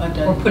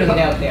Or putting it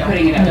out there?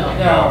 Putting it out No.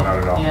 there. No, not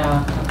at all.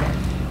 Yeah. Okay.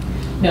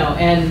 No,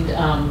 and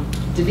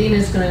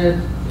Davina's going to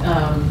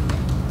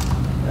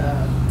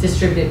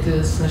distribute it to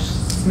the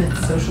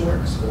Smith Social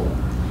Work School.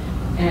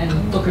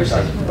 And Booker's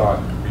I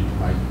thought we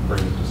might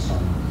bring it to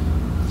some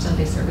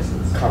Sunday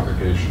services.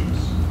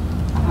 congregations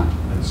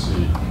and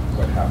see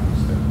what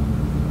happens there.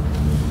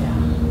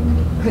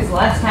 Because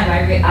last time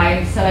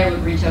I said I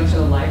would reach out to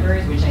the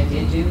libraries, which I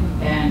did do,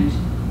 and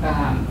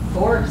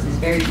Forbes is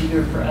very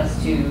eager for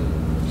us to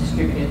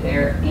distribute it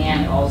there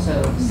and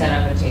also set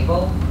up a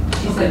table.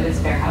 She said this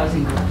Fair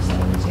Housing Group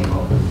set up a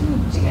table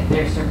to get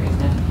their surveys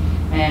done.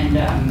 And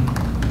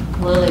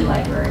Lilly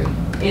Library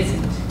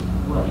isn't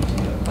willing to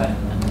do it, but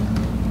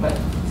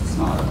it's a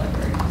smaller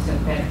library, so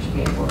better to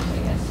be at Forbes, I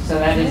guess. So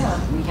that is,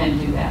 we can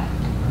do that.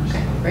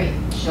 Okay, great.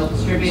 She'll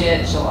distribute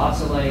it, she'll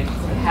also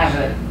have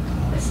a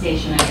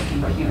station at a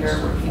computer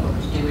where people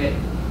can do it,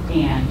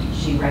 and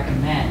she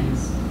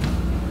recommends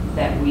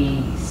that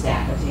we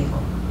staff a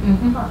table.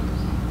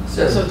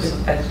 So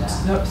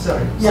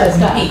sorry. Yeah, it's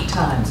not. 8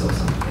 times or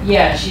something.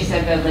 Yeah, she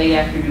said that late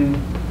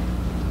afternoon,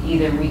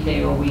 either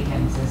weekday or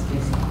weekends is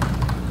busy.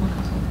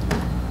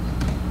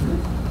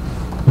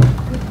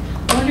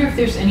 I wonder if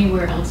there's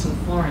anywhere else in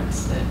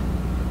Florence that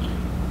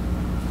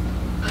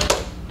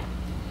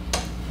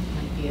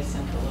might be a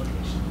central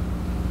location.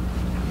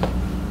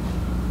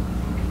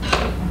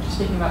 I'm just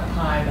thinking about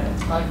pie, but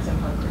it's probably because I'm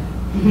hungry.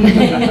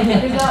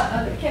 There's not,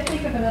 I can't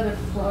think of another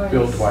Florence.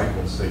 Bill Dwight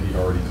will say he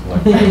already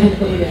collected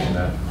information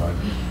that, but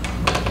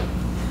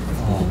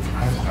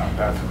I'm not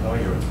that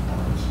familiar with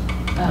Florence.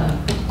 I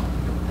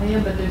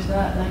am, but there's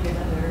not like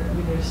another, I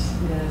mean, there's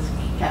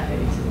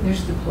cafes.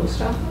 There's the post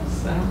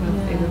office. I don't know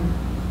if they would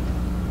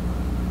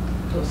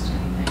post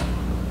anything.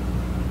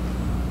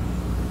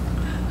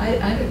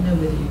 I don't know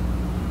whether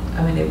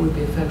I mean, it would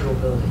be a federal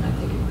building, I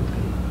think it would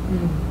be.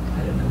 I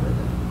don't know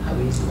how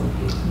easy it would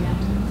be. Yeah.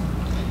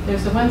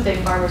 There's the Wednesday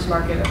farmers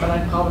market, but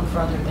I call them for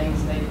other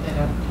things, and they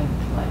don't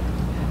tend to like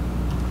have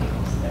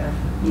tables there,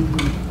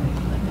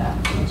 anything like that.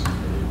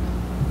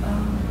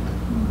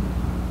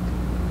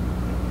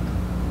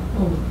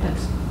 Oh,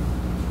 that's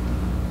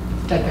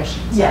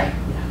digression. Yeah.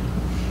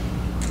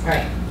 All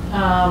right.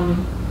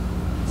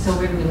 So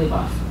where do we leave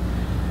off?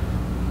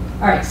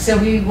 All right. So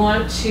we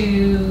want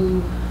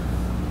to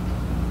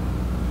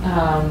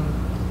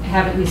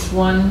have at least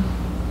one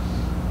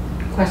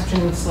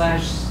question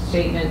slash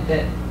statement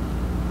that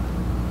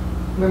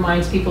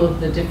reminds people of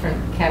the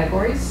different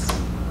categories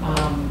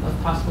of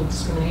possible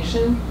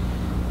discrimination,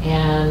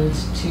 and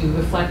to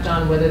reflect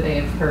on whether they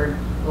have heard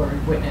or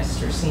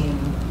witnessed or seen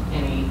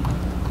any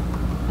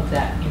of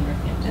that in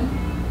Northampton.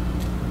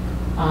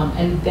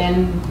 And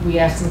then we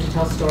asked them to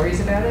tell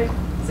stories about it.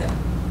 So.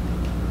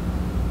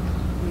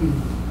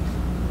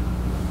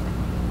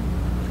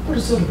 Or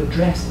to sort of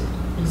address it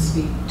and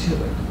speak to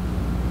it,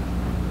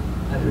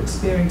 either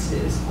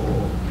experiences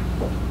or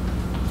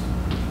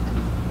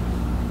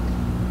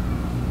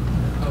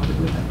how we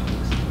would have to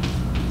explain.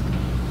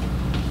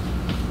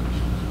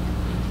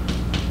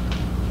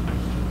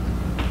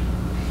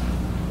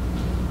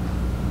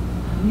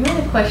 You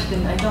had a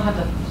question, I don't have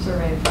the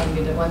survey in front of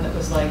me, the one that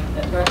was like,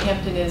 that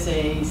Northampton is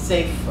a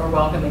safe or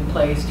welcoming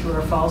place, true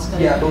or false?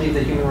 Yeah, I believe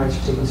that human rights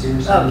are taken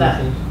seriously. Oh,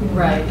 that,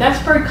 right. That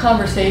spurred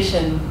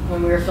conversation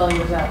when we were filling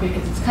this out,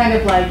 because it's kind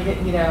of like,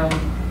 you know,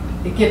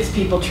 it gets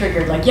people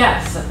triggered, like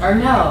yes or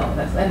no.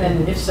 And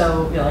then if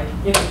so, you're like,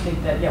 if you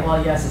think that, yeah,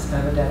 well, yes, it's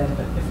kind of a dead end,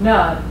 but if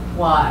not,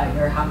 why?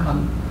 Or how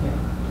come, you know?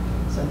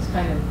 So it's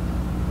kind of,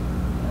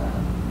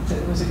 so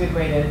it was a good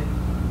way to,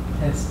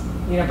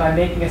 you know, by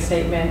making a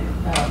statement,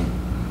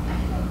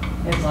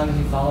 as long as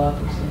you follow up,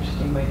 it's an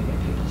interesting way to get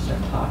people to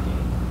start talking.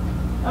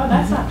 Oh,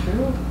 that's not true.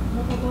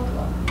 Blah, blah, blah,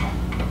 blah.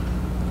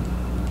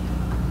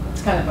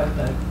 It's kind of like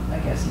the, I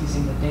guess,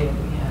 using the data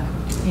we have.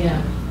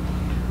 Yeah.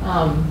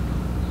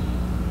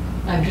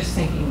 I'm just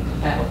thinking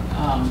about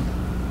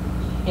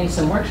in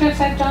some workshops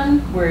I've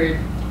done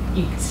where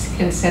you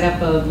can set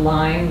up a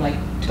line like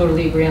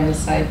totally agree on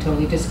this side,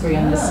 totally disagree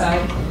on this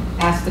side.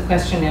 Ask the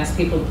question, ask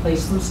people to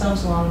place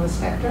themselves along the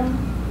spectrum.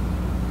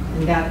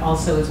 And that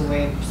also is a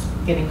way of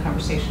getting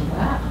conversation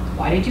about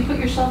why did you put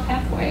yourself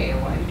halfway, or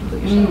why did you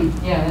put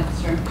yourself Yeah,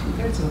 that's true.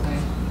 2/3 of the way.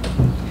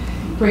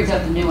 Brings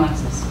up the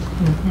nuances.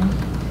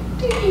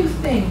 Do you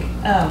think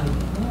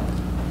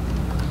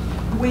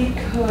we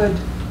could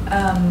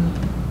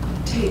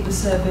take the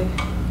survey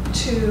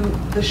to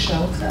the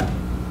shelter?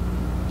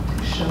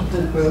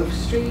 The Grove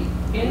Street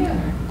Inn?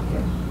 Yeah.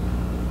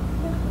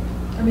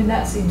 I mean,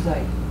 that seems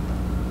like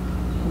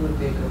it would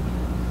be a good.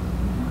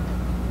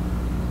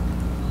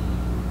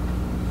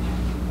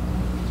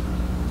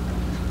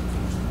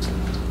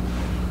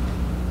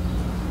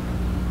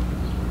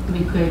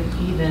 We could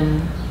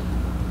even,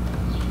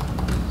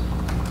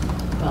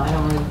 well, I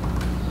don't want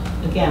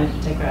to, again,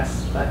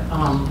 digress, but I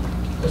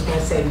was going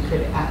to say we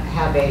could have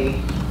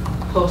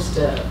post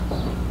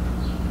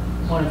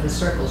one of the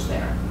circles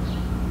there.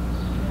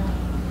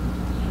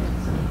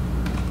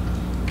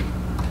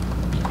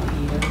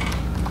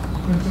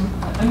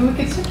 I mean, we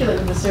could circulate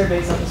with the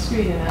surveys on the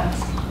street and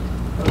ask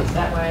folks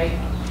that way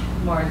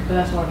more, but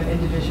that's more of an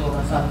individual,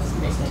 that's not a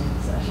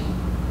listening session.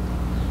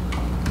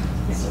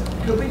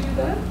 Could we do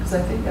that? Because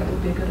I think that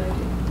would be a good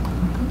idea.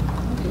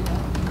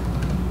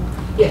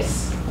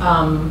 Yes,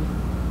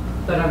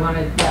 but I want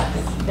to,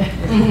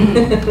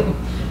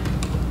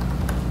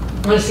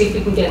 I want to see if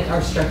we can get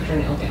our structure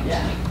nailed down.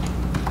 Yeah.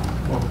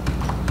 Well,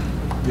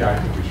 yeah, I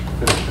think we should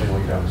finish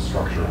nailing down the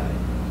structure.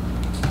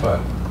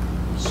 But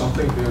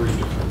something very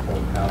different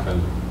will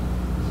happen.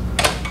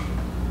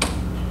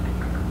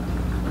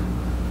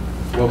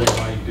 What we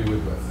might do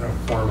with a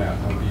format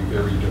will be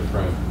very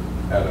different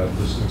at a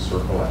listening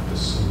circle at the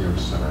senior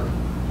center,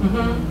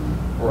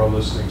 or a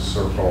listening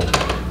circle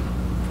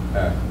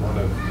at one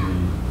of the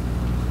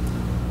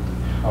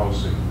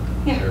housing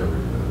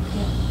areas,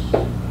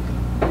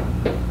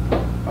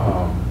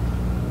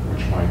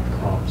 which might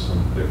prompt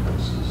some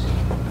differences in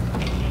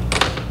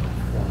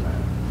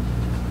format.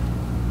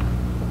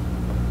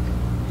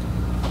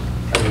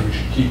 I mean, we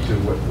should keep to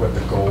what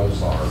the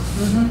goals are,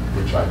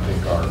 which I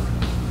think are,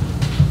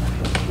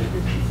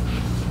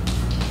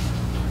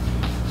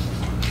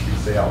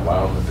 say out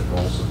loud what the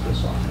goals of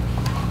this are.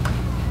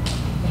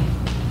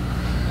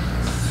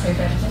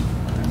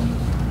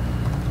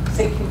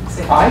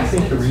 I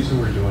think the reason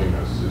we're doing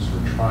this is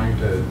we're trying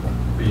to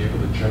be able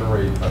to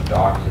generate a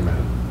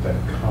document that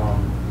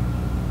come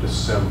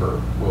December,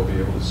 we'll be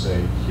able to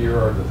say, here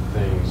are the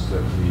things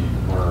that we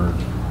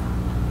learned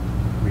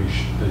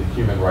the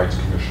Human Rights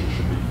Commission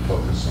should be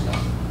focusing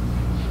on.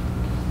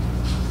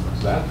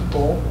 Is that the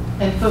goal?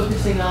 And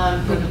focusing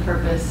on for the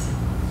purpose.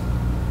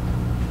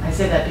 I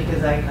say that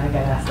because I got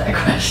asked that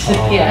question.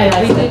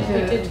 Yeah,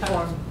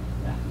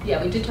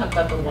 we did talk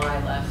about the why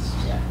last.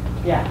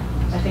 Yeah,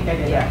 I think I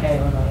did okay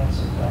when I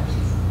answered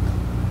questions.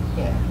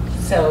 Yeah,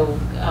 so,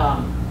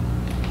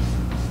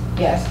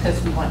 yes,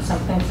 because we want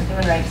something for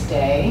Human Rights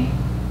Day.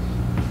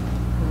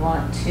 We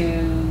want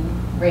to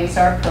raise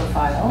our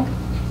profile.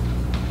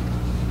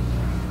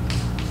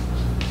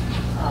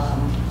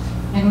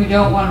 And we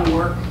don't want to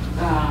work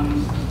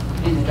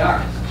in the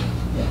dark.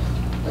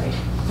 Right.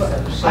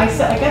 I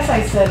guess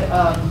I said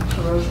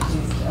to Rose,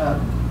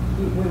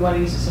 we want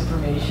to use this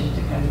information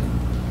to kind of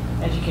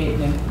educate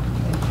and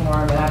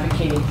inform and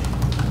advocate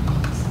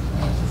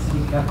at the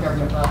city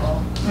government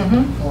level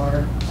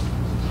for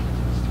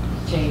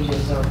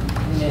changes or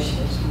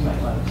initiatives we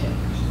might want to take.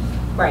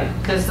 Right,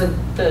 because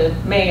the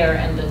mayor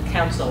and the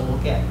council will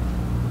get.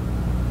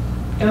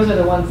 Those are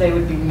the ones they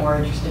would be more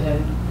interested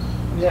in.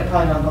 They're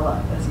probably not a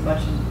lot as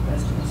much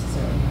as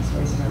necessarily as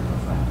raising our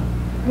profile.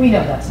 We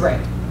know that's Right.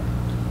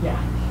 Yeah.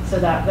 So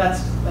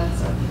that's a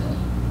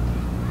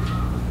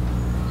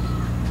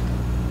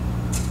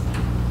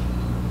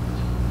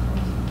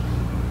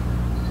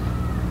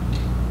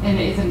And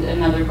isn't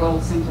another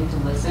goal simply to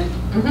listen?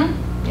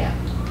 Mm-hmm. Yeah.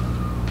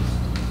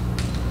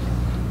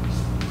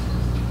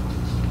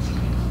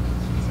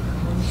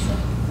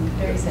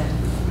 very sad.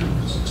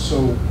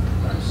 So,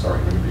 I'm sorry,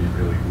 I'm going to be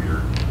really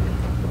weird.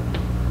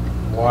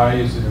 Why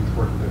is it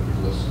important that we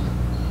listen?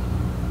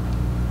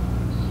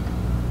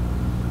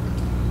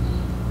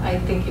 I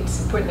think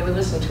it's important that we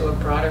listen to a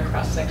broader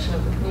cross-section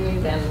of the community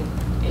than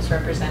is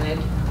represented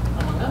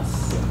among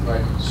us.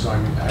 Right, so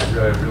I'm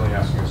really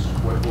asking us,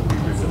 what will we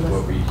do with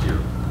what we hear?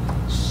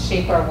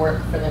 Shape our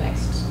work for the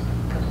next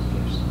couple of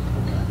years.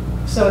 Okay.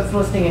 So it's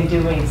listening and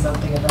doing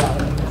something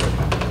about it.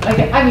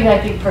 Like, I mean, I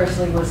think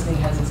personally listening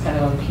has its kind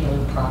of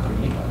appealing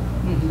property, but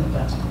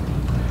that's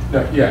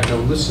No, yeah, no,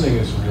 listening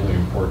is really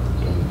important.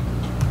 And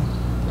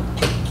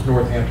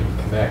Northampton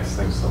Connects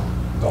thinks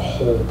the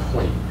whole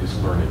point is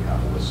learning how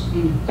to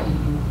listen.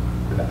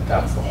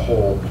 That's the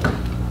whole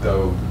point,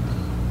 though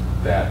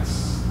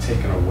that's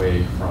taken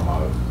away from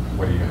a,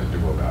 what are you going to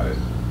do about it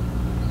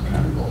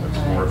kind of goal. It's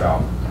more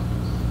about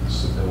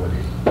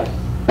civility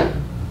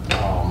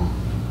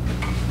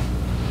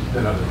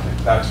than other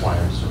things. That's why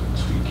I'm sort of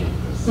tweaking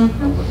this a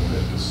little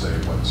bit to say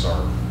what's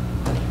our,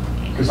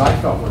 because I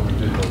felt when we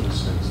did the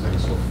listening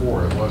things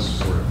before, it was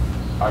sort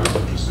of, I was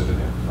interested in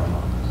it from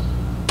a,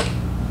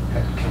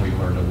 can we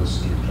learn to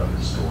listen to each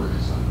other's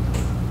stories and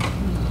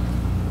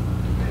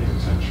pay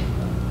attention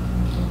and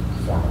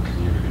form a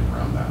community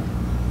around that?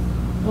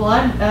 Well,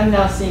 I'm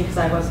now seeing, because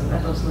I wasn't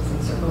at those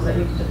listening circles, that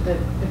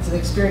it's an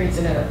experience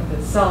in and of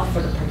itself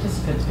for the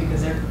participants,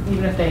 because they're,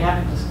 even if they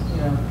haven't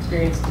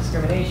experienced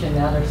discrimination,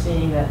 now they're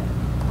seeing that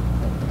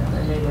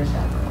their neighbors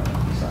have it.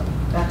 So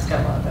that's got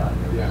a lot of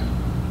value. Yeah.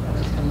 That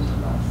is coming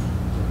from us.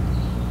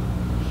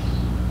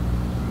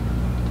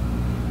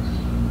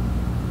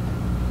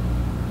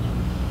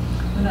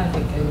 And I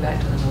think going back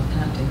to the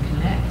Northampton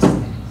Connects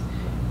thing,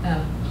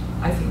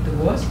 I think there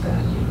was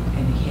value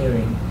in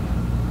hearing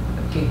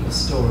people's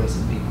stories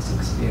and people's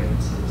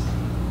experiences,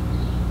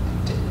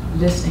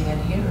 listening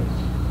and hearing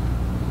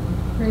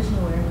Raising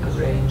awareness. a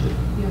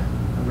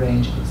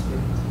range of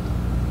experiences.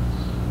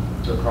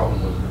 The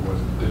problem was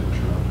it didn't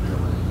turn out to be a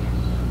range.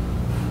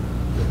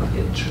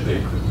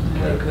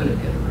 They couldn't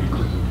get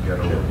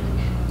a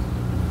range.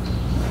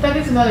 That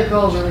is another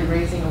goal, really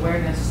raising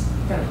awareness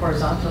kind of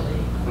horizontally.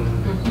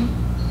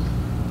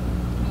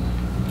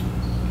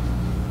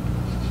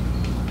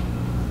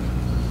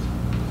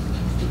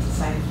 It's a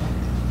side effect.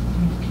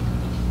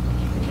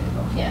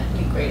 Yeah, it'd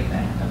be great if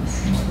that happens.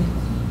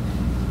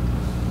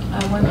 I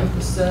wonder if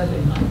the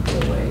survey might be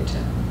a way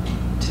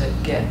to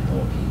get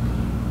more people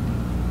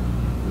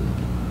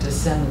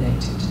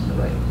disseminated in the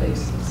right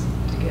places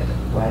to get a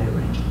wider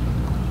range of people.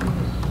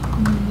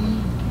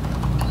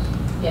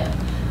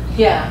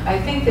 Yeah, I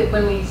think that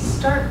when we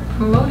start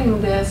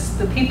promoting this,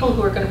 the people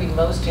who are going to be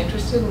most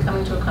interested in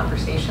coming to a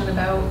conversation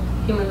about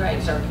human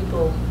rights are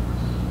people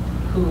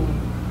who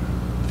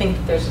think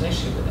that there's an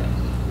issue with it.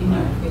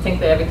 If you think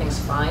that everything's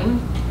fine,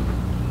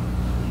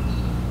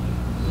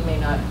 you may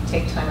not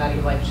take time out of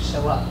your life to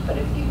show up, but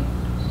if you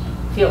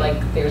feel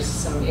like there's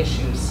some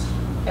issues,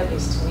 at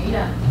least to me,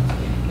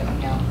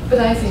 getting out. But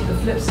I think the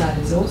flip side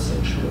is also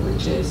true,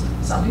 which is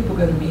some people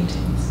go to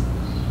meetings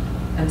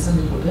and some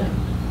people don't.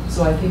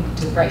 So I think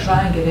to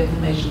try and get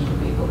information from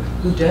people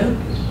who don't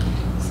go to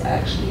meetings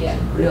actually is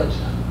a real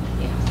challenge.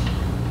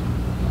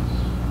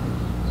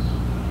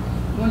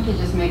 I want to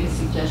just make a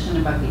suggestion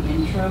about the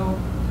intro,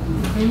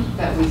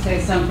 that we say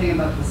something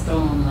about the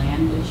stolen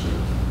land issue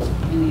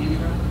in the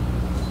intro.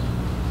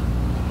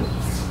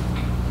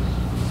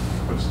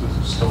 What's the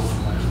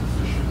stolen land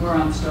issue? We're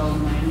on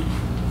stolen land.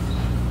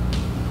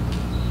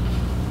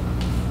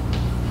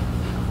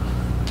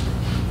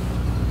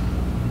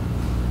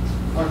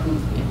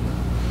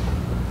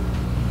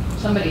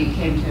 Somebody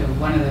came to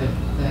one of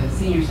the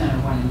senior center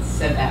one and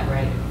said that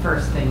right,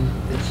 first thing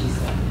that she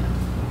said.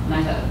 And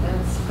I thought,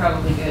 that's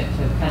probably good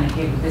to kind of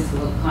give this a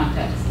little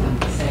context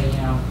and to say,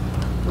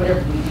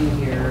 whatever we do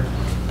here,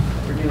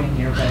 we're doing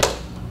here, but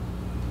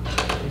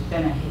there's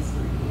been a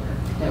history here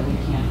that we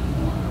can't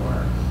ignore,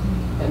 or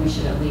that we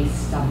should at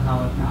least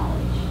somehow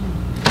acknowledge.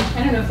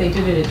 I don't know if they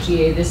did it at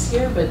GA this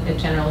year, but at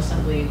General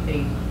Assembly, they,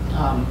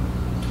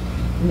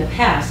 in the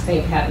past,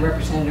 they've had a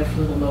representative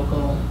from the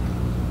local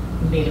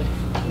Native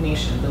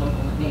nation, the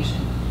local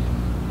nation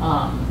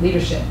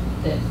leadership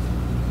that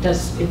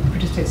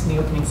participates in the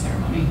opening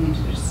ceremony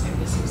to just say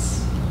this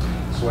is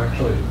So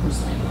actually,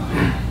 whose land.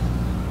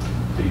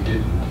 they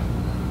didn't.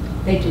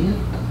 They didn't?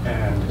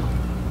 And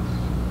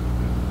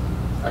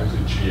I was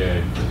at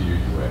GA for the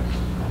UUA.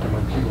 And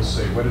when people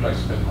say, what did I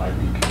spend my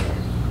week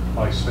doing?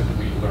 Well, I spent the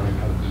week learning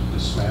how to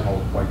dismantle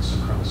white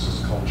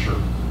supremacist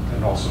culture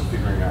and also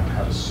figuring out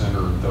how to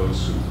center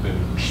those who've been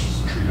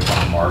treated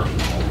on the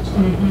margins all the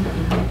time.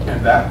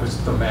 And that was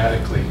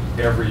thematically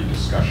every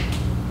discussion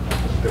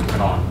that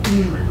went on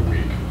during the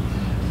week.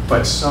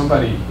 But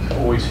somebody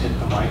always hit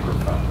the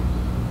microphone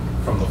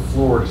from the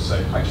floor to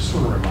say, I just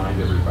want to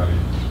remind everybody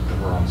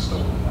that we're on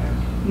stolen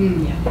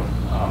land,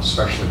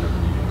 especially when the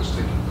meeting was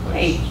taking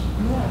place. Hey.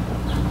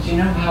 Do you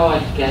know how I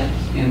get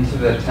into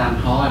the town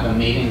hall? I have a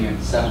meeting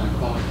at 7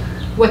 o'clock.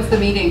 What's the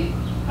meeting?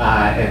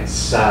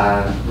 It's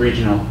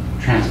regional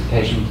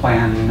transportation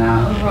plan.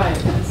 Oh, right,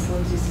 that's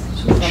Lindsay's,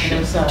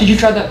 she's Did you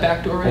try that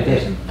back door? I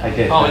did.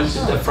 Oh, and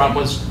the front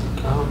was.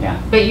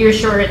 Yeah. But you're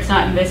sure it's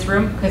not in this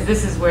room? Because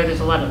this is where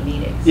there's a lot of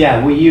meetings.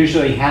 Yeah, we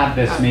usually have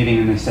this meeting,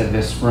 and they said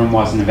this room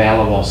wasn't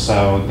available,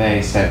 so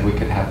they said we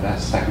could have that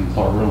second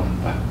floor room.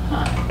 But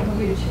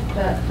We checked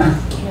that.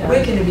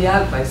 We're going to be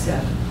out by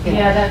 7.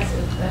 Yeah, that's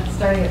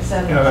starting at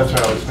 7. Yeah, that's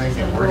what I was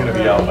thinking. We're gonna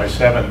be out by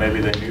 7, maybe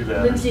they knew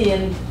that. Lindsay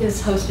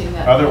is hosting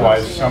that.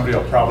 Otherwise, somebody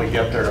will probably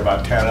get there at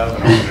about 10 of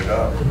and open it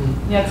up.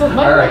 Yeah, so it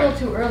might All be right. a little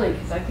too early,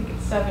 because I think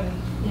it's 7,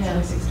 it's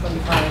only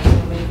 6:25, so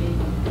maybe.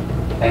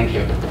 thank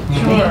you.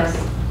 Sure.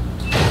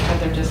 But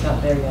they're just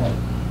not there yet.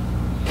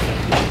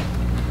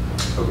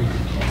 But we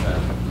could keep that.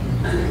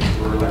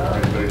 We're looking for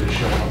anybody to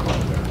show up up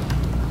there.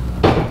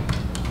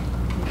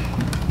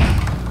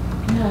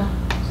 Yeah.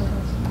 So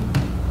that's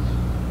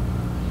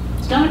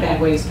It's not a bad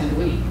way to spend a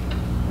week.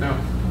 No.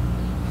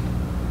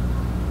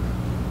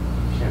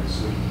 Can't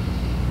sleep.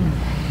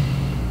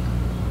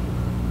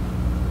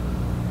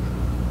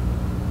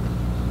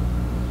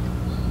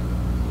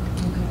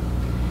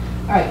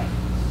 All right.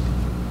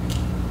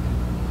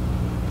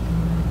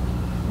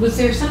 Was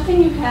there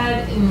something you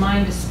had in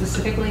mind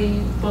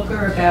specifically,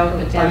 Booker, about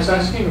the I was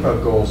downtown? asking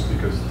about goals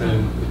because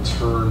then it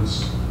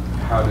turns,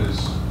 how does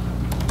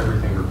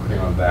everything we're putting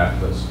on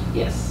that list,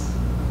 Yes.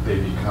 they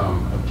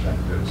become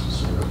objectives,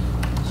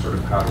 sort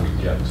of how do we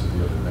get to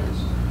the other things?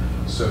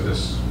 So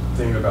this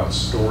thing about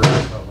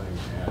storytelling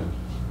and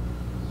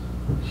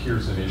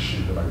here's an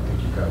issue that I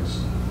think you guys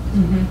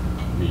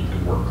need to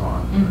work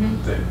on,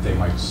 they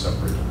might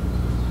separate it.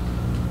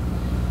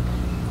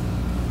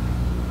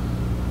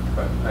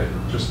 But I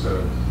just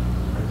love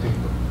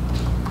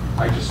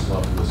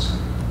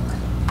listening.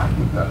 I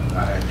think that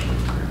I actually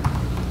agree.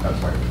 That's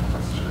why I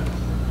question it.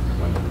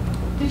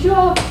 Did you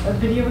all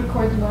video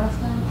record them last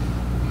night?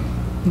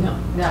 No.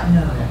 No.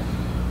 No.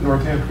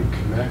 Northampton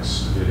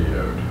Connects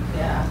videoed.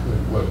 Yeah.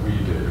 What we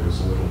did, it was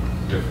a little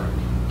different.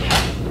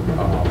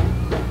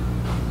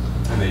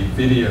 And they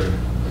videoed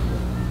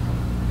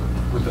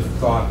with the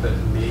thought that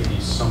maybe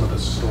some of the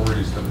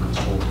stories that were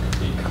told could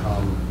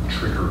become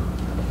trigger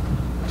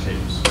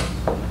tapes.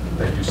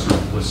 That you sort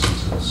of listen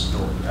to the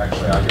story.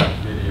 Actually, I got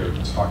video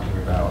talking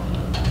about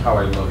how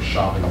I love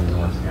shopping in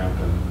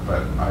Northampton,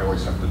 but I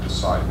always have to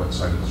decide what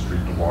side of the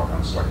street to walk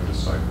on so I can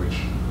decide which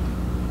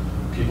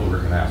people were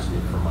going to ask me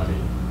for money,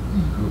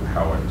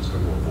 how I was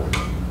going to avoid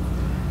them.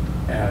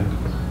 And,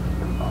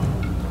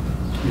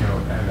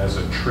 and as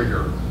a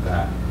trigger,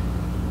 that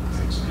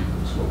takes people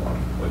to a lot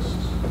of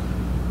places.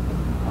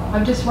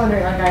 I'm just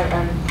wondering, like,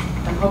 I'm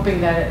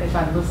hoping that if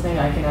I'm listening,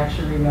 I can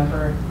actually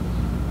remember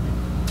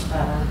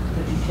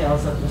the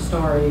details of the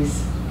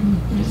stories.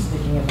 Just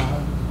thinking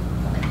about.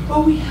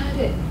 Well, we had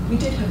it. We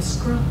did have a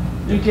scrum.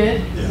 You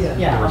did?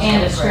 Yeah.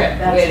 And a script.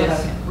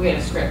 That's what We had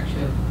a script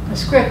too. a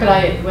script,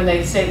 but when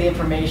they say the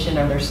information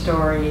or their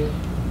story,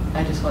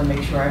 I just want to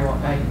make sure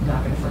I'm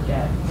not going to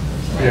forget.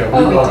 Yeah,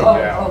 we Oh, wrote them oh,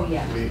 down. oh,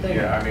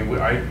 yeah. I mean,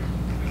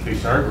 at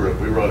least our group,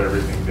 we wrote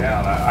everything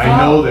down. I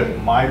know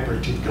that my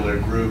particular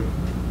group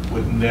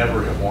would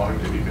never have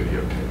wanted to be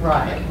videotaped.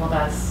 Right, well,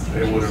 that's.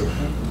 They would have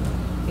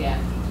Yeah.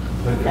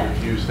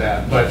 used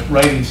that. But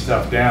writing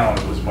stuff down,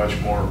 it was much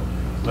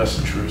less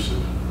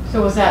intrusive.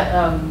 So was that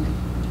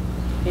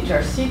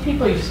HRC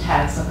people, you just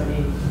had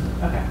somebody,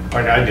 okay.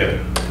 Like I did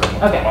it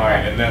for Okay.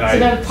 mine, and then I So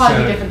that would probably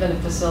sent be it- different than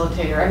a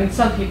facilitator. I mean,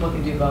 some people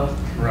can do both.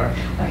 Right.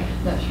 I'm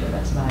not sure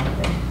that's my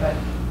thing, but,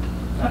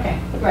 okay.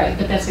 Right,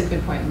 but that's a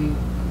good point.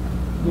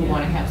 We Yeah.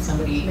 want to have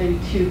somebody. Maybe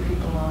 2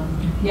 people on.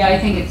 Yeah, I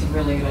think it's a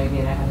really good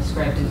idea to have a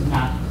script and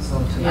not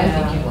facilitate. I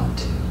think you want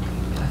to.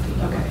 I think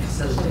you want Okay. to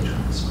facilitate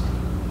on the scrum.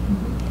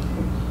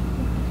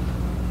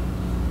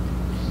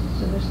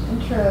 So there's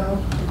intro,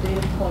 the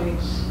data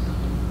points,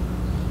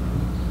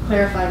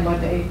 clarifying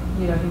what the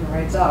human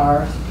rights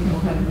are, so people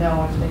kind of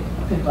know if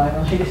they've been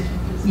violated.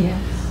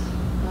 Yes.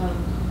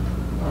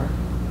 Or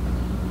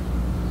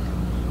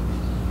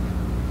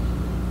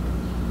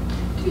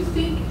Do you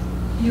think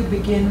you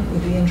begin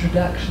with the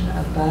introduction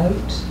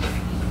about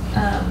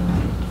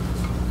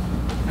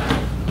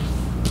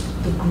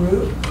the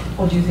group,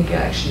 or do you think you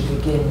actually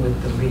begin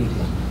with the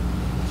reading?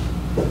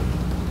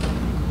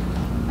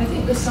 I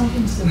think there's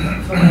something,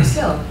 for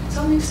myself,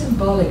 something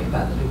symbolic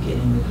about the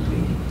beginning with the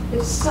reading.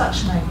 It's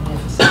such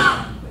magnificent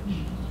language.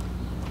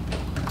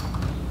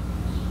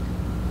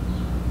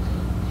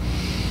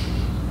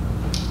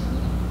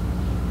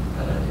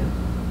 But I do.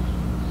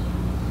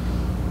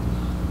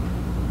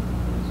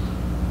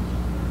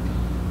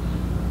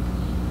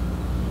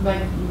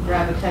 like you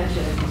grab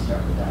attention if you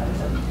start with that, is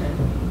that kind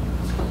of?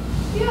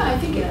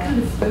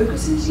 kind of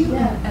focuses you,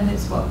 Yeah. and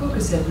it's what Booker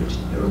said, which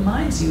it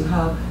reminds you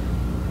how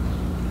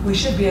we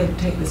should be able to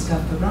take this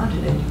stuff for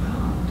granted, and you can't.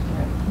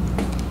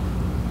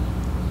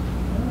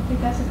 I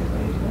think that's a good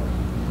way to do it.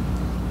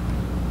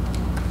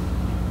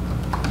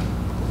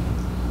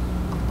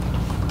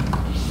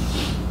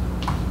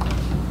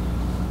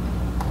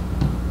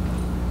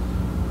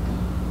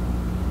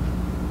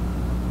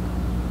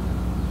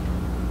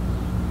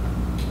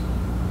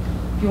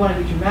 If you want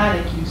to be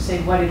dramatic, you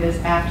say what it is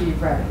after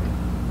you've read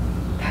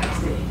it.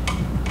 Backstage.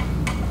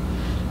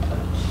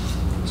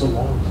 It's a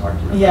long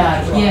document. Yeah,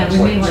 actually. yeah, It's we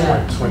like, may it's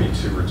wanna- like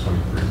 22 or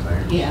 23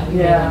 things. Yeah, we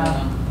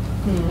Yeah.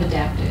 may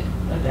adapt it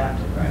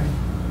Adapted, right.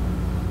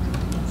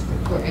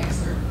 or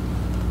excerpt.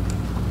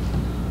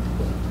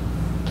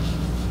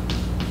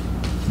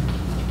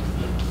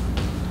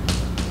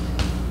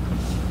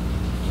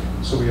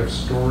 So we have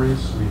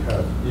stories, we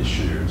have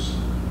issues.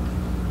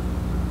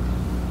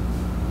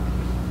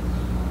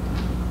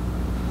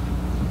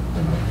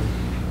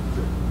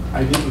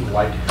 I didn't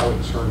like how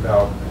it turned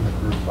out in the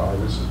group I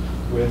was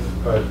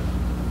with, but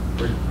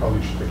we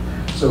probably should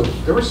think. So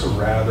there were some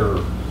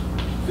rather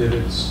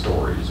vivid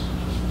stories.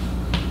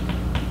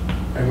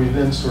 And we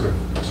then sort of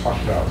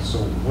talked about, so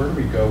where do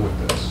we go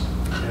with this?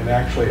 And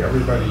actually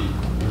everybody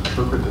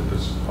interpreted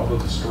this, although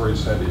the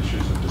stories had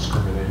issues of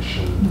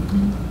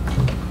discrimination,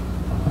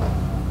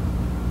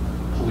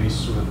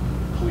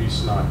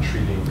 police not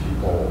treating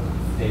people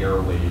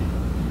fairly.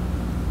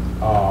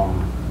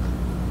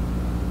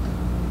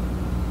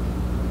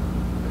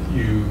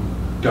 You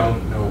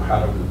don't know how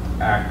to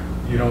act,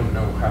 you don't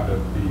know how to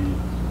be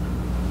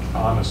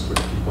honest with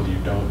people you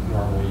don't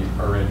normally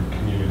are in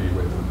community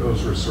with.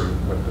 Those were sort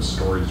of what the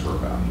stories were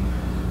about.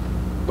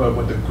 But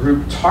when the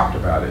group talked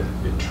about it,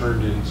 it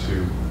turned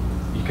into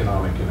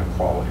economic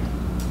inequality.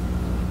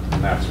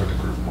 And that's what the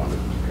group wanted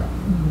to go.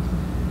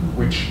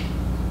 Which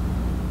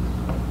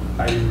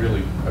I didn't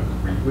really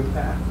agree with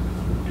that.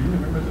 Do you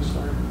remember this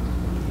story?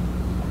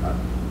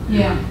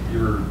 Yeah. You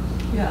were.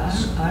 Yeah,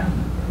 I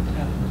remember it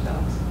happened with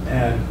us.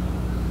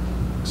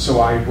 And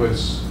so I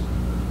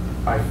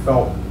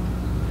felt,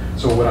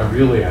 so what I'm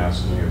really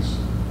asking is,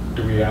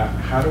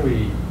 how do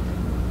we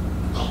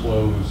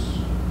close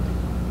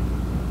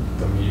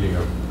the meeting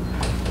of,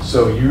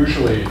 so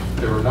usually if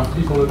there were enough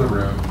people in the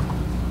room,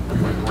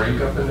 we would break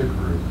up into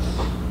groups,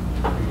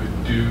 we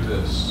would do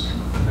this,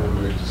 and then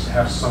we would just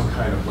have some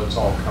kind of, let's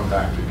all come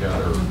back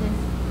together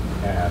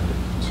and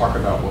talk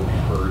about what we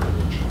heard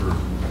in each group.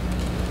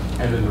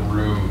 And in the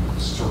room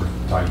sort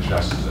of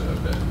digest it a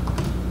bit.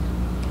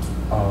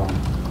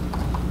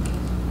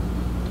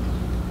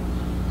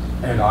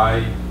 And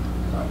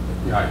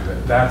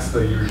that's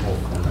the usual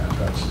format.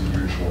 That's the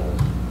usual,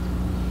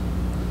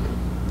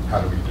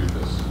 how do we do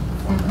this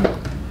format?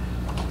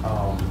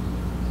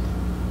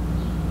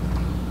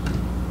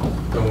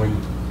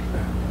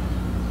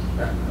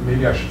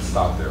 Maybe I should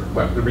stop there.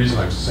 But the reason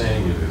I'm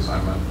saying it is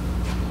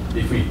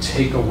if we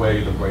take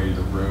away the way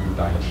the room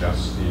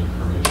digests the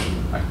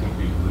information, I think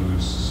we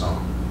lose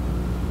some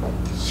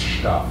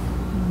stuff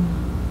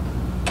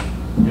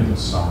in the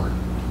summary.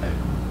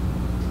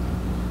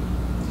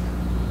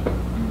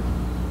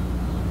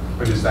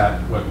 But is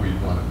that what we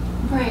want to?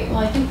 Right, well,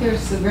 I think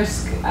there's the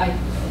risk,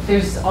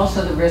 there's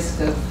also the risk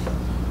of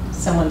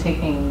someone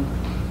taking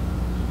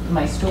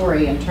my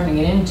story and turning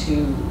it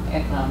into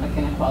economic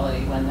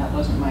inequality when that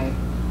wasn't my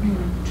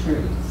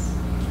truths.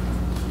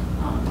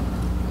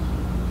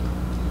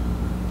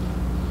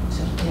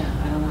 So,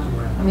 yeah, I don't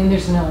know. Yeah. I mean,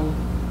 there's no,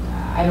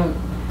 I don't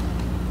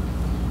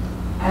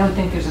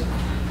think there's a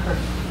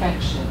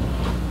perfection,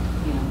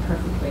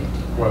 perfect way to do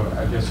it. Well,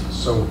 I guess,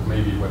 so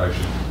maybe what I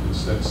should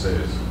instead say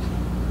is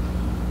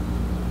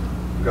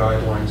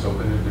guidelines,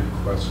 open-ended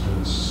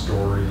questions,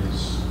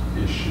 stories,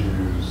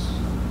 issues,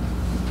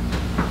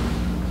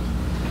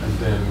 and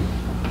then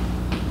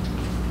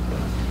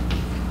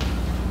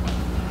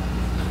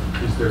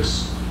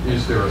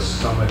is there a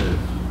summative,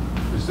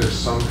 is there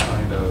some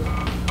kind of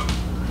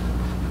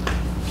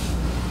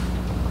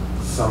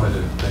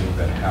summative thing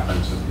that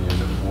happens at the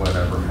end of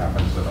whatever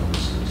happens at a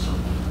listening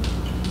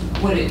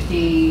circle? Would it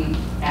be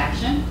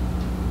action?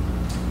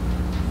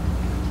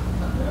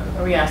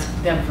 Are we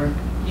asking them for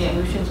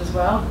solutions as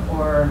well,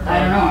 or? I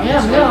don't know, I'm Yeah,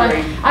 just no,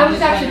 wondering. I I'm was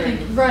just actually wondering.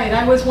 thinking, right,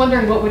 I was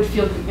wondering what would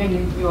feel,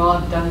 and you all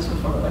have done this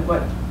before, like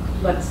what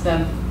lets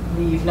them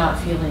leave not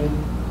feeling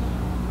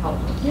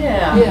helpless.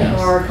 Yeah, Yes.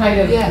 or kind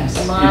of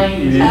Yes. mind.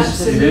 It is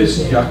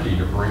Absolutely. yucky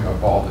to bring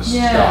up all this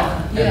Yeah.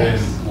 stuff and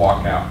Yes. then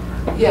walk out.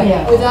 Yeah,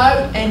 Yeah.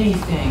 without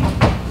anything,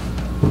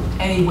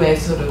 any way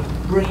of sort of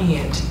bringing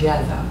it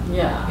together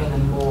Yeah. in a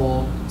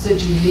more, so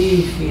that you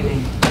leave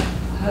feeling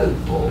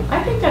hopeful.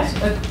 I think that's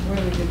a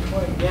really good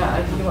point, yeah,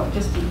 I think you want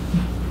just to,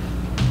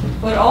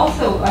 But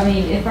also, I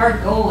mean, if our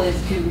goal is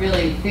to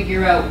really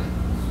figure out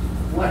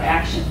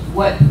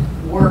what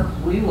work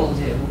we will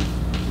do,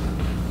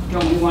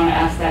 don't we want to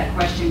ask that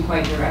question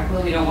quite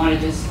directly? We don't want to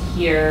just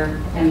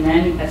hear and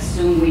then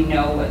assume we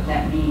know what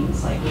that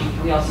means. Like,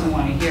 we also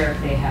want to hear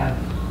if they have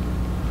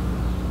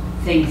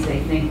things they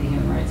think the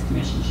Human Rights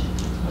Commission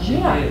should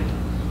Yeah. do.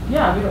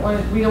 Yeah, we don't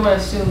want to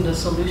assume the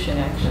solution,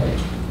 actually.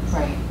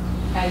 Right.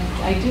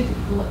 I did,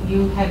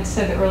 you had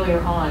said earlier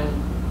on,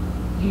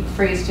 you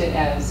phrased it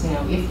as, you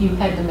know, if you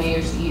had the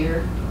mayor's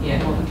ear,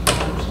 Yeah. what would you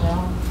want to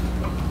know?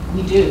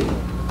 We do. You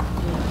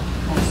know,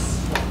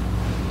 that's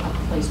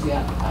a place we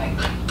occupy.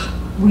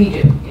 We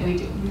do, yeah, we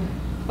do.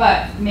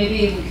 But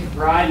maybe we could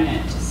broaden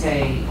it to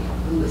say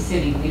the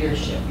city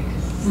leadership,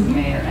 because it's the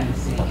mayor and the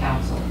city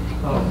council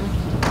both.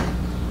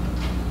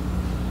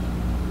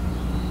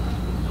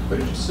 What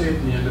did you say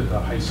at the end of the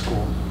high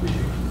school meeting?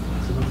 Do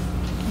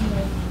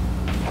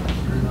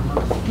you remember?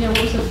 Yeah,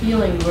 what was the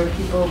feeling? Were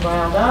people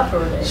riled up, or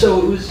were they?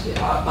 So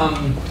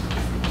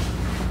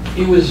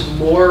it was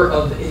more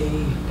of a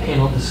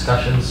panel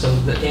discussion. So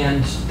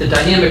the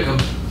dynamic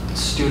of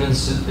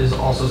students is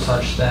also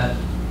such that,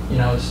 you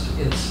know,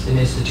 it's an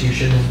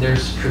institution and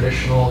there's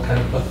traditional kind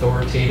of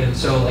authoritative.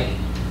 So like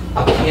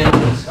a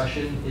panel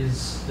discussion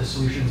is, the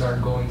solutions are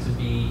going to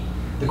be,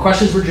 the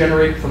questions were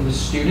generated from the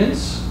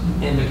students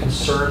and the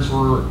concerns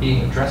were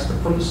being addressed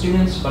from the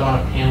students, but on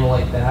a panel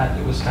like that,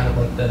 it was kind of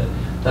like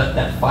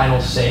that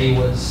final say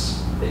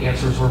was, the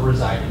answers were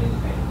residing in the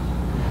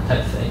panel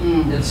type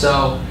thing. And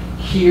so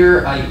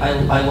here,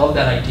 I love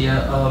that idea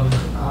of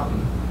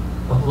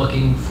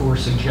looking for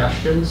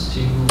suggestions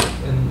to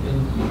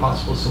and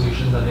possible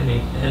solutions and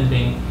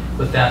ending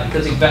with that,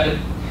 because it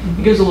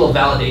gives a little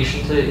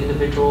validation to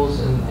individuals,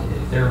 and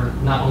if they're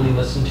not only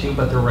listened to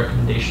but their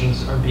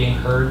recommendations are being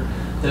heard.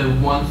 The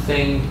one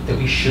thing that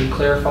we should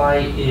clarify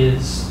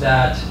is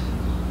that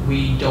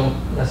we don't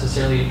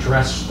necessarily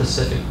address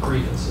specific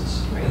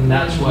grievances, and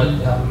that's what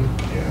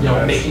you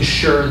know, making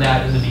sure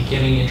that in the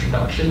beginning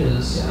introduction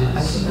is.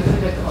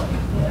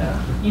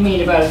 You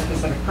mean about a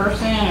specific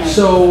person or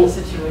So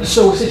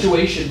situation?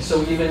 situation.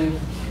 So even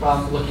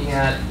looking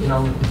at, you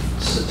know,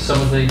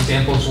 some of the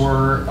examples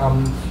were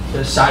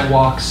the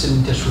sidewalks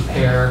in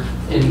disrepair,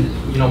 and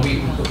you know,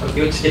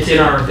 it's in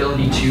our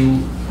ability to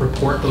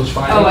report those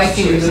findings I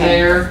see what to you're the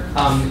saying. mayor,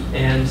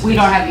 and We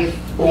don't have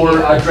the.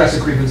 or address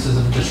the grievances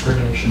of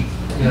discrimination.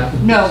 Yeah.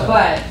 No, So-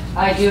 but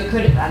I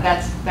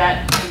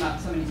that came up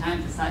so many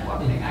times, the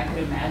sidewalk thing. I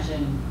could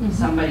imagine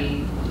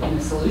somebody in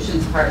the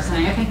solutions part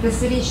saying, I think the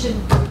city should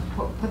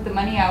put the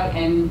money out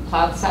and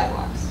plow the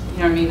sidewalks.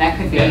 You know what I mean? That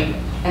could be, Yeah.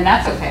 and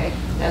that's okay.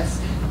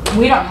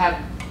 We don't have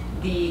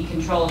the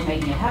control of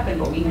making it happen,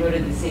 but we can go to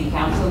the city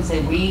council and say,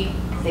 we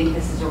think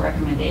this is a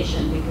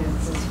recommendation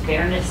because it's a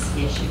fairness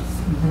issue.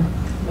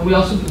 And we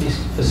also can be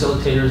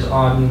facilitators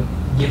on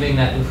giving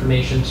that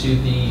information to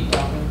the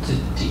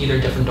to either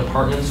different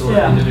departments or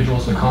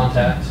individuals to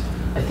contact.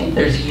 I think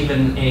there's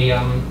even a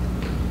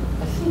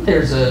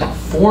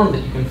form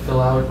that you can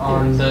fill out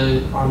on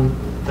the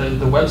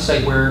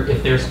website where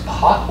if there's a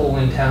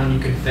pothole in town you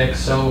can fix.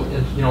 So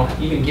you know,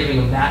 even giving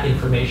them that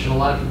information, a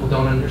lot of people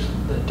don't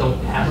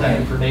have that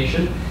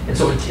information, and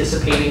so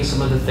anticipating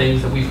some of the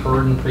things that we've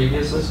heard in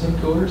previous listening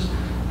tours,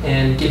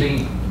 and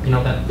giving, you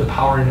know, that the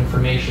power and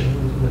information,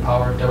 and the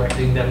power of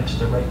directing them to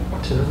the right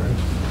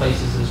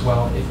places as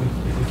well, if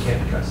we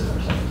can't address it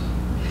ourselves.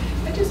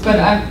 Oops, go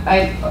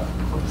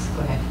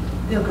ahead.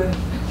 No, go ahead.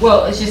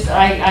 Well, it's just,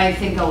 I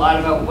think a lot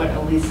about what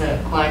Elisa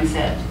Klein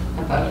said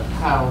about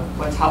how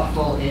what's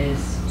helpful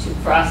is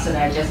for us to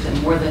digest it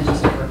more than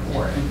just a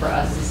report, and for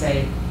us to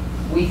say,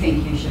 we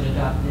think you should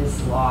adopt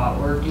this law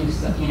or do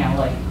some, you know,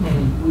 like,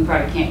 we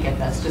probably can't get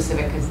that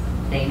specific because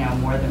they know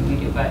more than we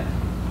do, but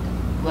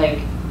like,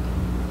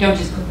 don't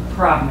just put the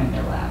problem in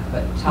their lap,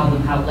 but tell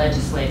them how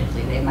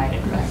legislatively they might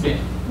address it.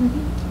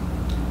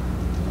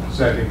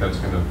 So I think that's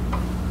going to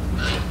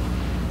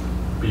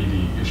be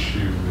the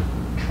issue with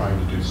trying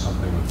to do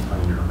something with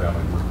Pioneer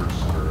Valley Workers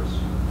Center is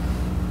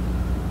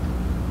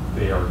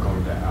they are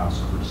going to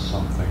ask for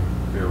something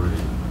very,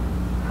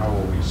 how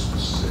will we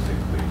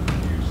specifically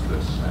use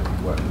this and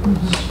what would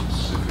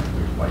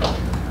specifically likely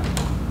to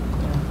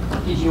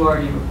happen? Did you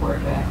already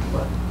report back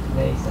what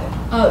they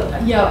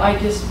said? Yeah, I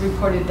just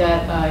reported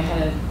that I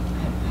had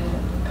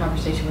a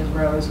conversation with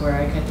Rose where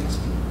I kind of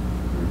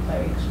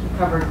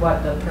covered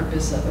what the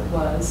purpose of it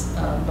was,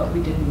 but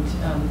we didn't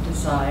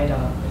decide if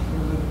we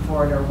were moving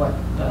forward or what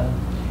the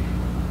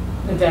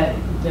event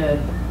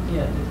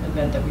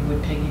that we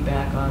would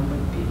piggyback on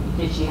would be.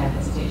 Did she have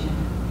hesitation?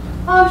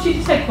 She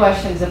just had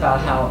questions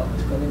about how it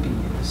was going to be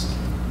used,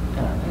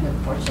 and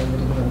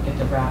unfortunately we didn't get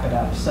to wrap it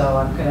up. So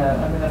I'm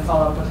gonna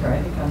follow up with her.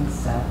 I think on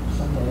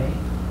Sunday.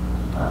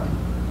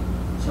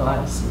 So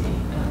I'll see.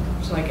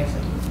 So I guess I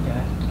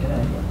can get a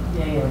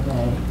yay or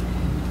nay.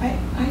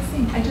 I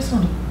think, I just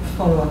want to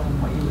follow up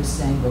on what you were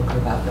saying, Booker,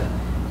 about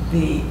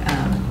the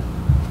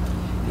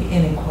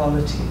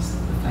inequalities,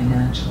 the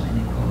financial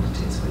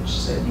inequalities, which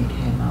certainly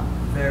came up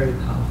very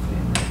powerfully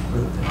in the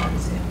group that I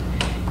was in.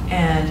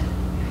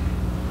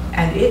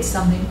 And it's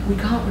something we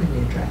can't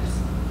really address.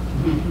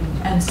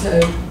 And so,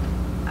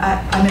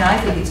 I mean, I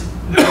think it's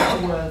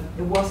worth,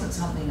 it wasn't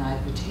something I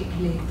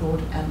particularly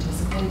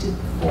anticipated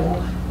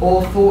before,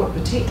 or thought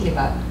particularly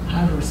about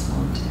how to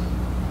respond to.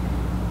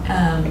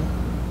 And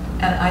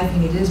I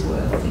think it is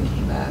worth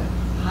thinking about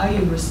how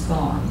you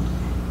respond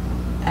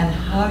and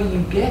how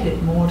you get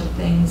it more to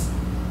things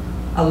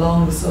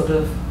along the sort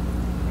of,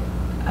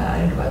 I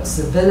don't know about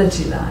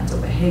civility lines or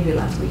behaviour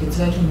lines, we can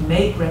certainly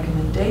make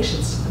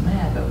recommendations to the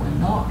mayor, but we're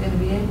not going to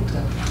be able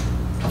to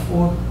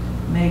afford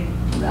make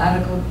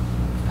radical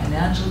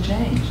financial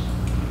change.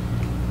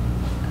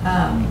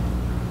 And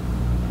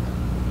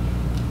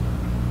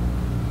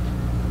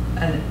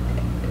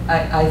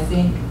I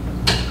think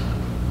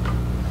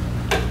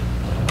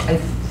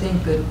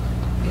that,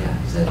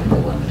 yeah, certainly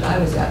the one that I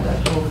was at,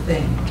 that whole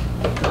thing,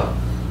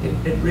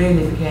 it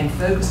really became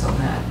focused on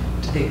that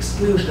to the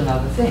exclusion of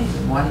other things.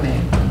 And one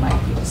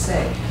might be to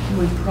say,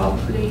 we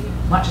probably,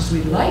 much as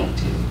we'd like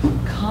to,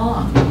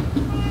 can't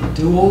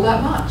do all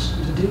that much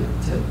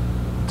to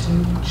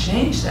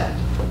change that.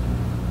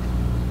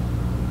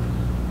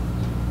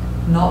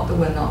 Not that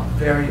we're not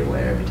very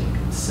aware of it and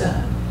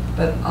concerned,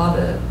 but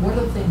what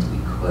are the things we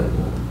could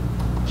all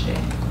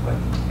change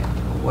working together?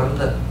 Or what are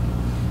the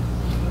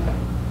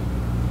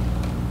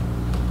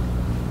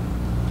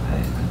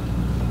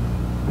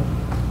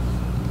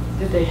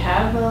Did they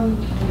have,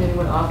 did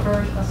anyone offer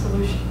a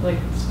solution, like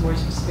more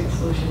specific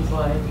solutions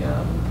like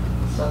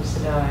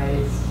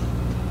subsidized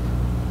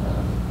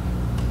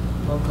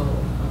local?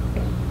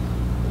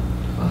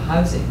 Well,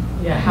 housing.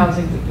 Yeah,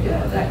 housing.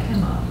 Yeah, that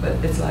came up,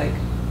 but it's like,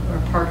 or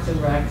Parks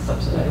and Rec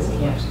subsidized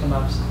camps comes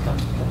up,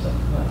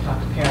 talk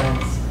to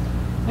parents.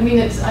 I mean,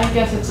 I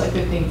guess it's a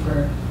good thing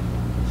for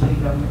city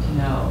government to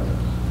know.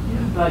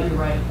 yeah. But you're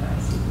right, I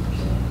see what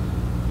you're saying.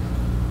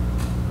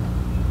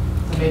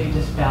 So maybe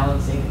just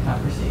balancing the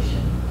conversation.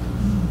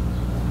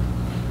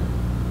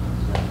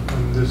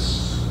 And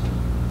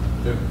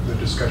the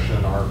discussion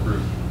in our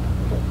group,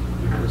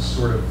 it was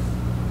sort of,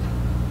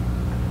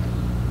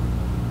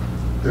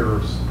 there were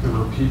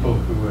people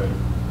who had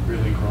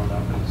really grown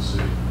up in the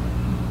city,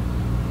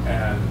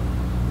 and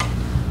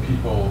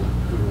people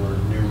who were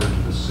newer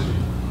to the city,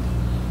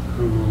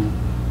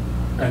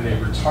 and they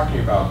were talking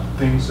about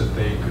things that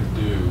they could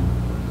do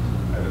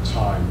at a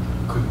time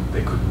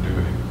they couldn't do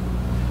it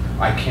anymore.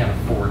 I can't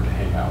afford to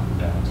hang out in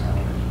downtown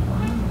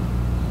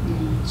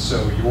anymore.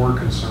 So your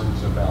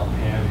concerns about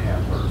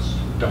panhandlers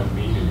don't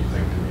mean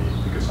anything to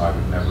me, because I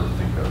would never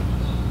think of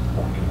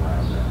walking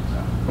around downtown.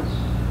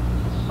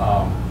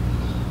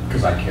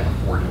 Because I can't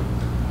afford it.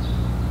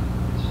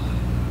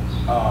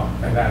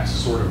 And that's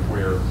sort of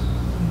where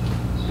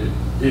it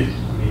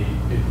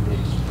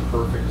makes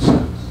perfect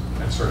sense.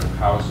 And sort of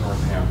how is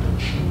Northampton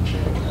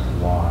changing,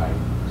 and why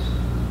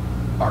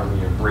are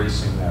we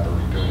embracing that? Are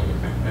we doing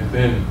anything? And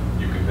then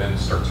you can then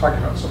start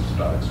talking about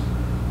subsidized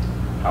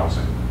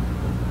housing,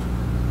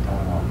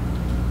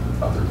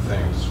 other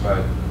things.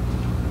 But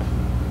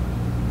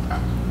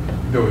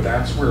though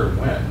that's where it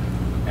went,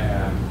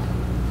 and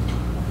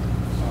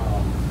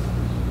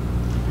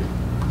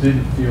it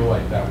didn't feel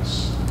like that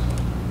was.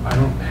 I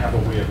don't have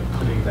a way of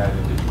putting that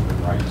into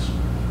human rights,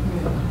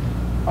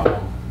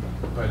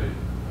 but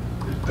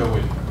though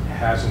it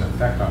has an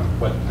effect on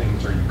what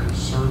things are you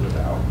concerned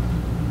about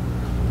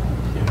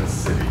in the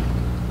city.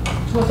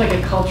 It's almost like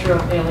a culture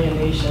of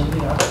alienation,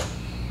 you know.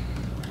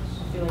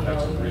 Feeling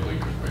That's a alienated. really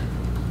good way.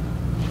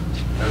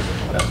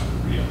 That's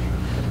real.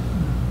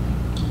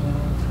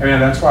 I mean,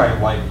 that's why I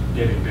like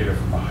getting data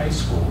from the high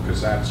school,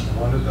 because that's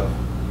one of the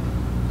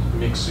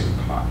mixing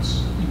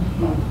pots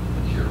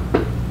here.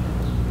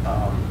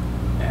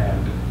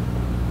 And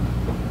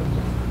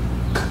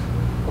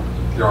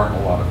there aren't a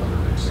lot of other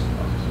mixing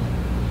pots.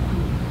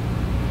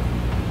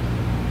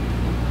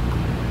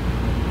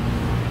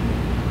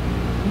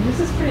 This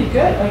is pretty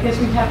good. I guess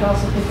we'd have to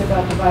also think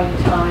about dividing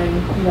time,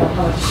 you know,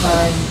 how much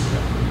time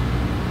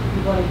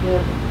you want to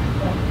give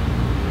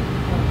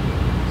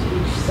to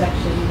each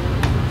section.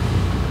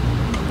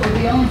 Well,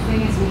 the only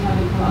thing is we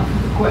haven't come up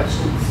with the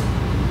questions.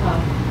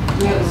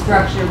 We have a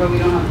structure, but we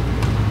don't have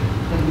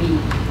the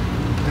meat,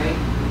 right?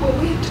 Well,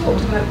 we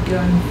talked about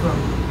going from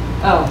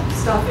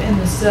stuff in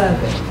the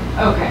survey,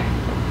 Okay,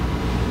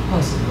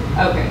 possibly,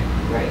 okay,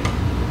 right.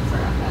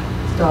 Forgot that.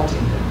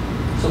 starting there.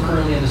 So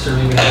currently in the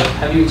survey, we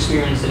have you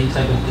experienced any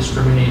type of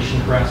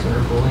discrimination, harassment,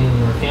 or bullying in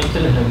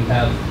Northampton? And then we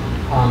have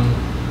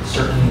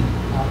certain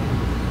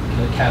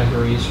kind of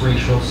categories: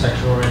 racial,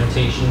 sexual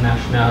orientation,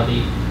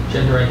 nationality,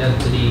 gender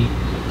identity,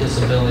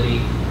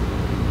 disability.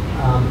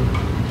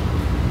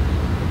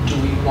 Do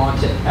we want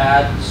to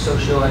add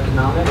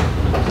socioeconomic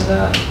to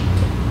that?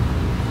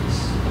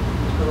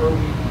 Or are we?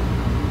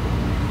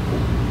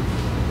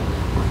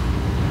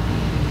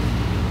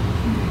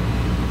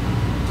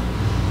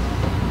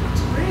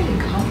 It's really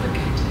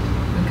complicated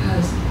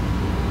because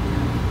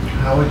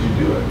How would you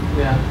do it?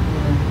 Yeah.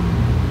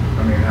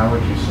 I mean, how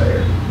would you say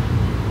it?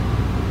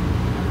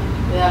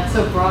 Yeah, it's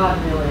so broad,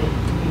 really. I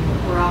mean,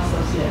 we're all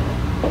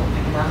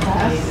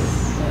socioeconomic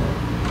basis.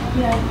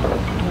 Yeah.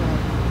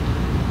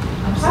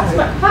 I'm sorry.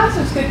 Class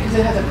is good because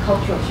it has a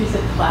cultural, she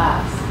said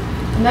class.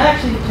 And that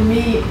actually, to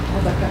me,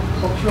 has like a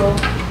cultural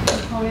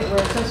component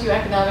where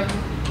socioeconomic,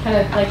 kind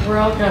of like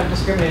we're all kind of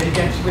discriminated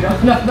against. We don't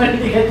have enough money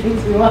to get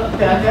things we want to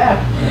have.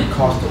 And the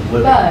cost of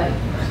living. But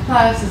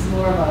class is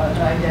more of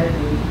an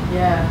identity.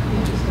 Yeah,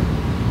 interesting.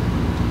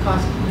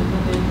 Cost of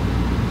living.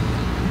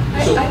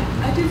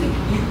 I do think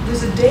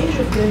there's a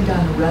danger of going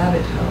down a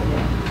rabbit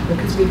hole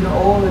because we can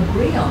all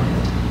agree on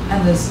it,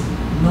 and there's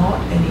not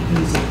any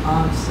easy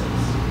answers.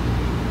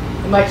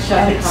 It might shut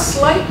And the it's conversation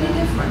slightly down.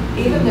 different,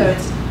 even though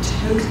it's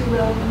totally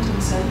relevant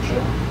and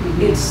central.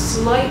 It's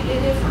slightly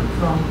different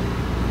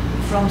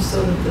from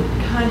sort of the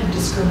kind of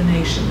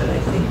discrimination that I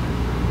think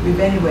we've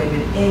anyway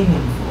been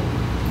aiming for.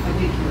 I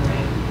think you're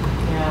right.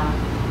 Yeah.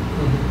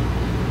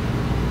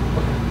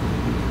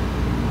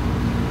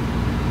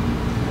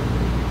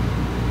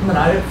 I mean,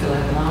 I don't feel I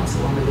have an answer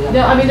one way or the other.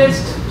 No, I mean, there's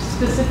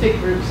specific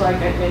groups, like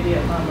maybe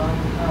among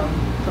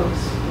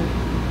folks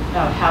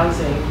about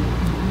housing,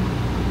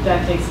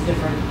 that takes a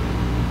different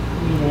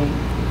meaning.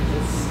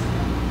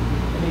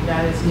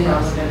 That is Yes.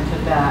 relevant to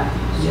that.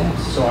 Yes.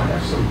 So I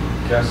have some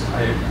guess,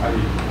 I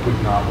would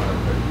not want to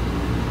put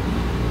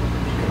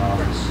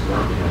economics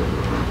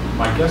in.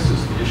 My guess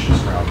is the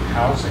issues around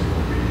housing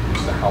will be,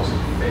 is the housing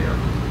fair?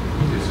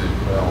 Is it,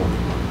 well,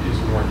 is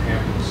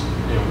Northampton's,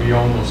 we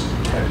almost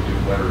had to do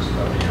letters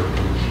about the air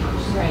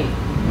conditioners. Right.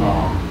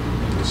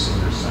 In the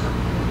senior center.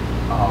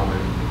 And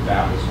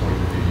that was going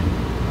to be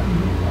an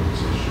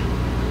economics issue.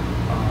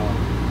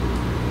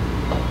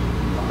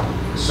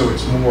 So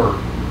it's more,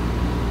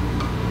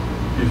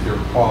 is there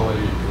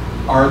quality,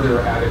 are there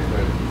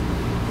adequate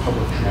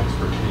public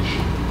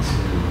transportation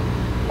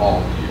to all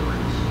the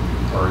areas?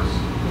 Or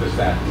does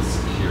that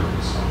disappear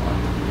in some way?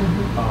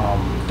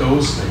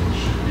 Those things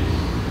should be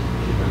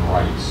human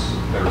rights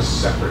that are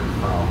separate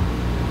from,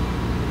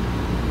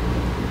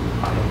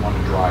 I don't want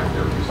to drive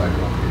there because I'm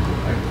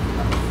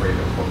afraid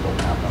of what will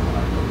happen when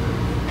I go there,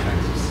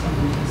 kinds of stuff.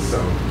 So,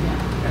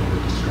 and the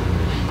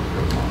discrimination that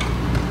goes on.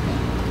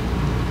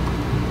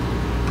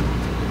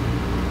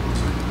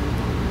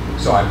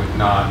 So I would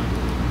not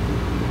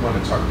want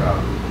to talk about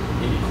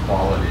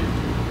inequality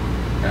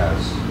as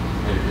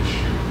an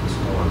issue. It's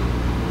more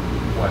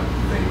what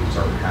things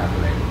are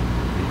happening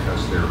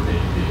because there may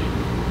be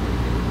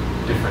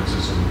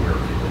differences in where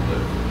people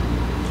live.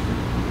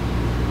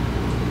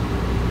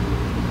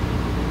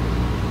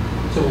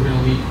 So we're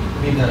gonna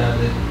leave that out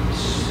of the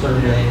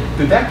survey.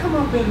 Did that come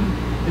up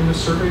in the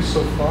survey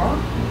so far?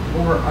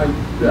 Or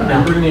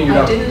I'm bringing it I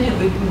up. didn't,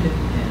 we put it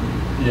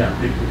in.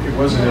 Yeah, it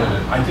wasn't in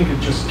it. I think it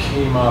just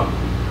came up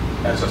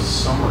as a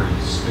summary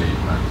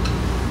statement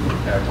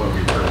at what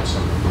we heard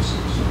some of this.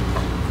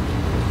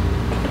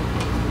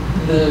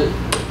 The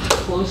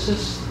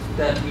closest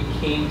that we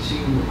came to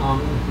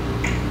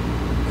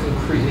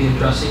concretely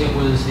addressing it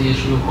was the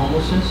issue of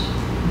homelessness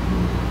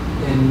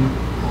and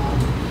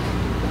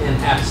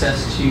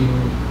access to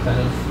kind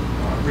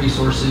of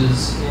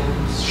resources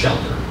and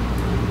shelter.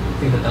 I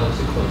think that was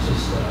the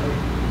closest that we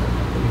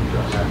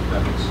addressed.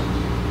 That makes sense.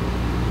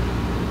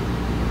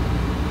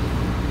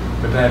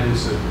 But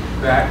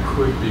that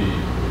could be,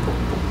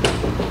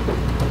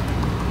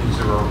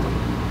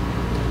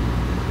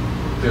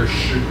 there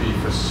should be,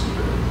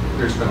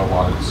 there's been a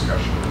lot of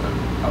discussion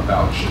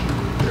about should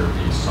there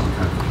be some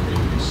kind of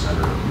community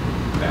center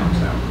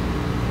downtown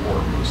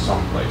or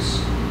someplace,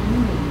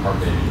 or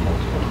maybe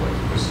multiple places.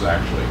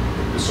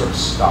 This sort of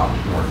stopped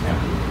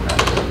Northampton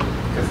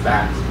because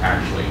that's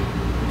actually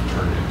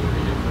turned into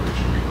the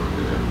information we heard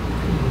today.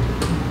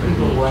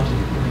 People wanted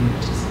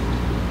community center.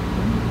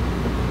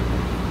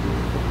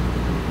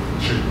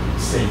 Should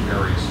St.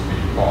 Mary's be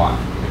bought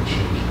and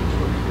changed into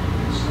a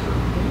community center?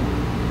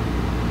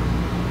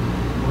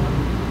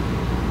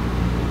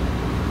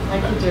 My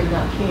kids are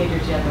not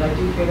teenagers yet, but I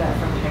do hear that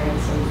from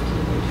parents and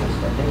teenagers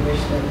that they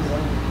wish there was a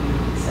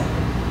community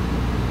center.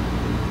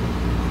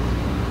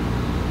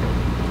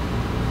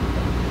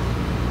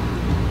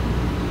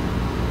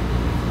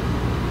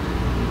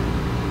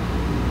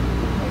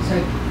 So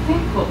I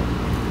think what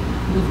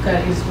we've got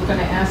is we're going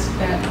to ask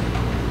that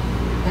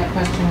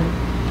question.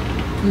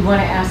 We want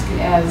to ask it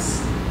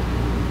as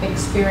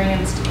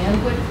experienced and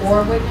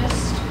or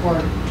witnessed, or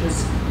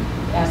just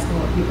asking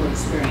what people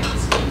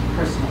experienced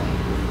personally.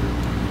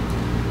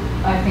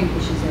 I think we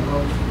should say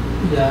both.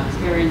 Yeah.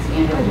 Experience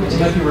and They might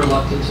witness. be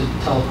reluctant to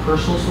tell a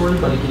personal story,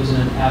 but it gives it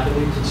an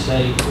avenue to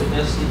say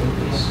witness, even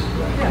if it's.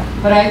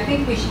 But I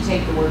think we should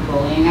take the word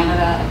bullying out of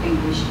that. I think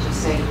we should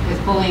just say, because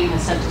bullying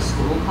has such a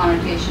school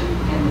connotation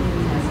and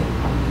has a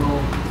real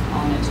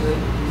element to it.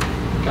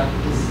 Okay.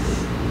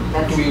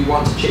 That's, Do we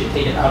want to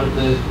take it out of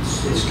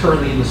it's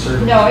currently in the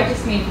survey? no, I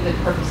just mean for the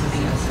purposes of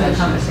The discussion.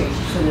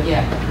 conversation.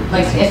 Yeah,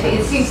 like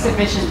it seems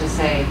sufficient to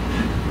say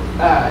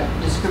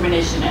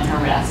discrimination and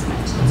harassment.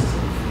 Does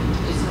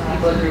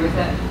people agree with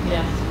that?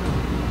 Yeah.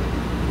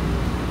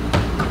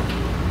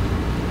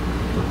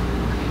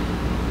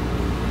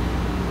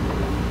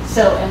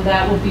 So, and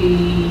that will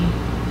be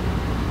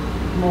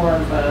more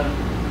of a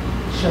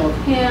show of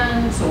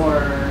hands,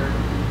 or,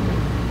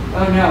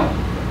 Oh, no.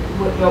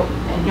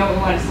 And don't we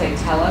want to say,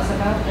 tell us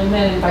about it? and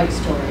then invite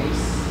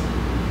stories.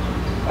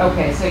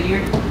 Okay, so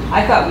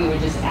I thought we would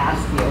just ask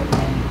the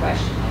open-ended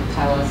question, like,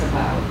 tell us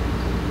about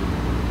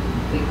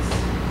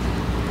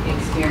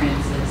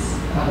experiences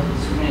of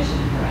discrimination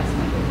and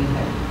harassment that you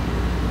have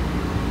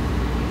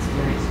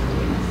experienced or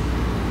witnessed.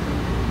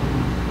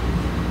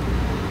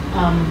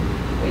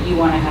 But But you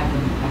want to have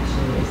them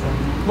actually raise their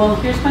hand. Well,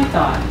 here's my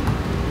thought,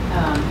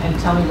 and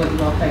tell me what you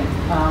all think.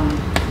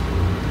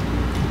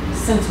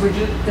 Since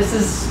this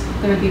is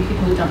going to be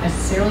people who don't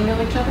necessarily know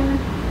each other,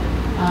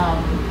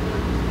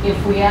 if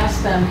we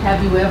ask them,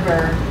 have you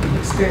ever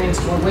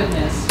experienced or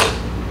witnessed,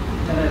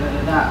 da da da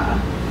da da,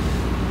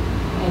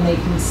 and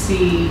they can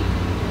see,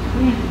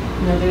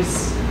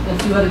 there's a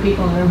few other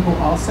people in the room who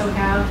also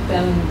have,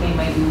 then they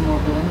might be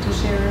more willing to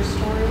share a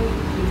story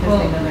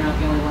because they know they're not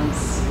the only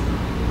ones.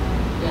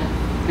 Yeah,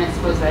 and I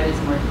suppose that is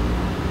more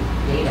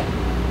data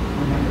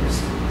for members.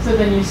 So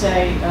then you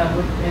say,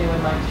 would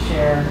anyone like to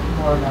share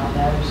more about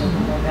that or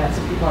something like that?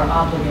 So people are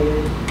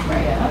obligated.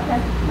 Right. Yeah,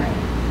 okay. Right.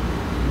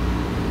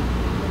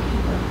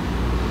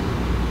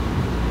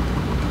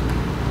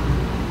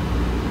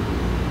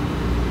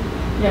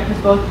 Yeah,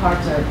 because both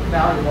parts are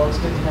valuable. It's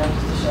good to know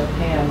just to show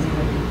hands, even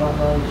if people aren't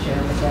willing to share,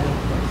 but then of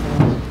course they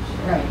want to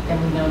share. Right, and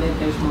we know that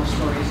there's more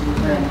stories in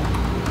the room.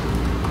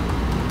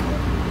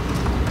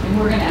 And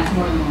we're going to ask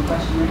more than one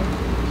question, right?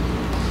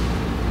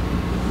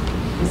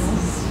 This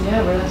is,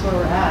 yeah, well, that's where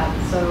we're at.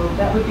 So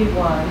that would be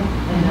one.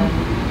 And then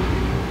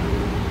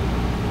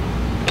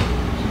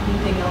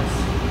anything else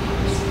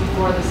just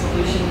before the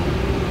solution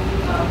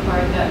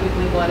part that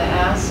we want to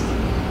ask?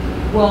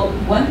 Well,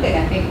 one thing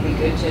I think would be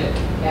good to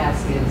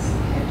ask is,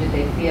 did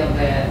they feel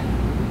that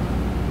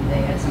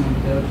they had someone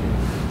to go to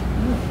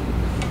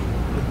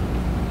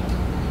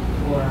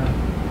for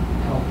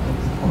help and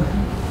support?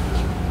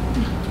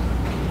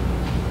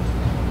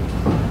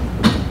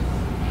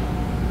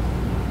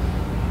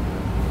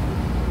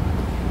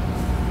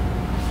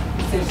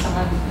 Is there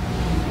someone who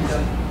can go?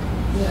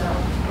 Yeah,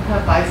 kind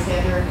of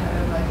bystander kind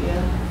of idea.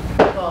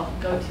 Well,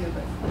 go to,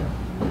 but.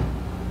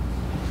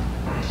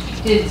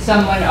 Did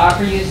someone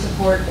offer you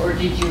support, or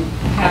did you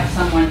have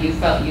someone you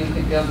felt you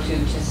could go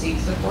to seek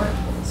support?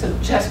 So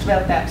just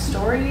about that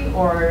story,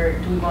 or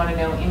do we want to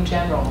know in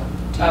general?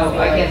 Do you Oh,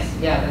 feel I like- guess,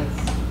 yeah,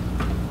 that's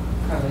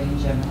probably in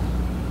general.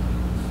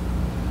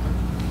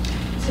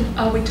 So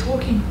are we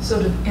talking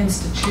sort of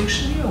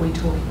institutionally, or are we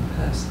talking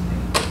personally?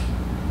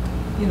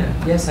 You know,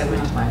 yes, I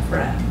went to my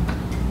friend,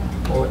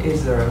 or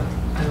is there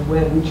and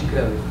where would you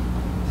go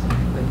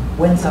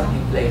when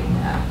something blatant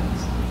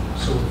happens?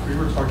 So if we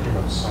were talking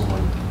about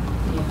someone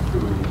who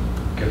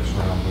gets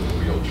around with a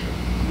wheelchair,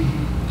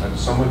 and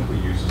someone who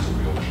uses a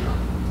wheelchair,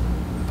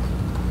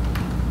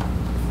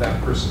 if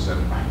that person said,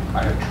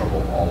 I have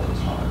trouble all the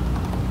time,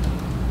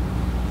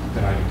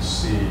 then I can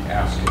see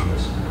asking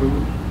this, who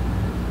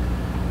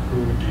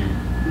do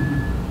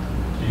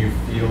you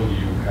feel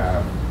you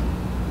have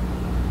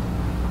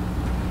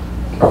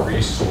a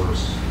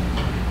resource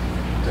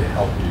to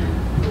help you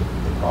with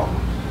the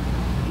problems?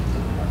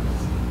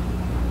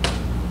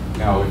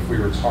 Now, if we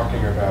were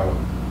talking about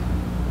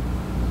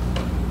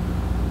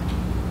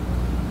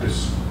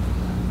this,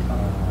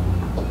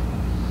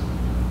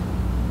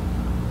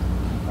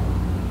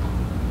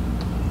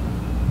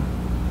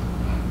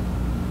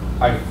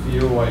 I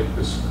feel like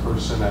this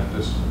person at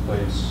this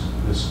place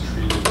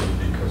mistreated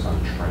me because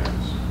I'm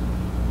trans.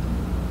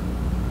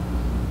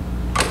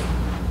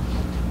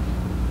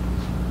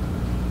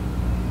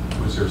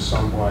 Was there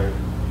some way,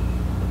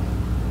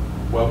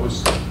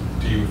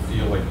 do you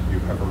feel like you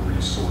have a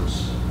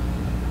resource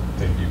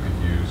that you could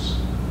use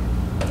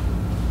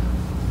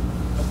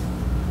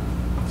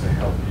to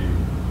help you?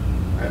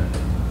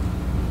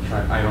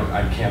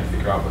 I can't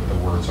figure out what the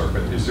words are,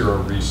 but is there a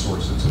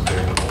resource that's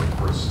available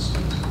for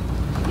assistance?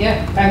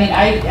 Yeah, I mean,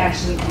 I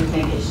actually do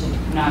think it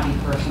should not be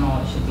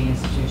personal, it should be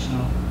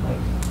institutional, like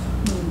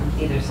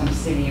either some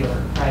city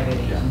or private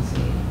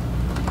agency.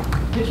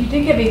 But you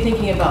did get me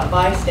thinking about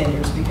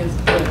bystanders, because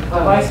the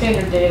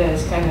bystander data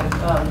is kind of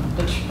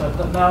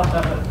the amount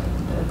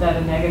of that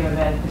a negative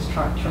event is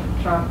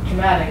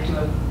traumatic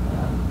to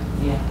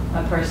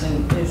a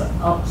person is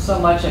so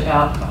much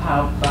about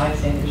how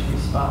bystanders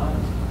respond.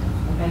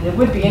 And it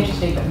would be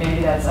interesting, but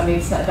maybe that's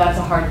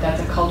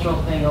a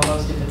cultural thing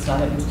almost if it's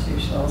not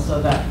institutional,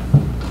 so that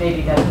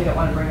maybe that we don't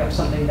want to bring up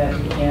something that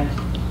we can't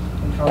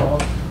control,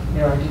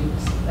 or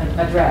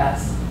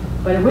address.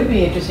 But it would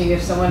be interesting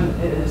if someone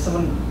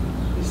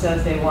who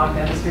says they walk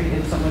down the street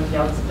and someone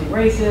yelled something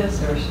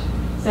racist or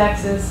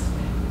sexist,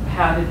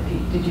 how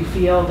did you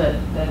feel that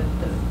the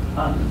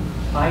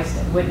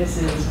bystander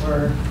witnesses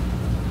were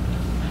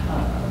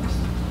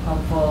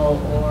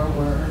helpful or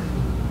were?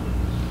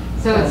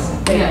 So it's,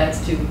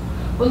 that's too.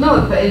 Well,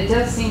 no, but it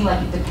does seem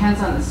like it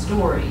depends on the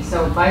story.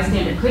 So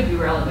bystander could be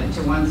relevant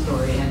to one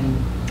story, and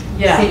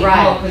city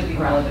hall could be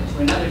relevant to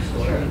another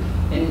story. Sure.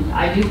 And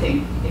I do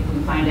think if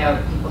we find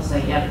out people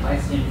say, yeah, the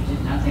bystander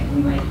did nothing,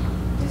 we might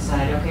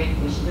decide, okay,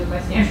 we should do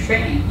bystander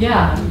training.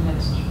 Yeah, I mean,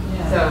 that's,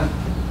 So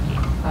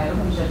I don't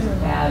think that's a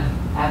bad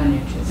avenue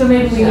to. So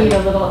maybe we need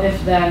a little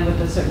if-then with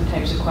the certain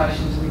types of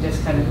questions. We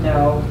just kind of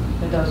know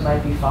that those might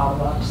be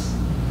follow-ups,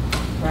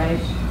 right?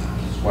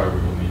 That's why we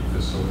will need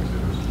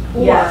facilitators.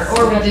 Or Yes.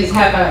 we just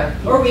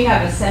have we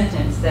have a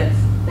sentence that's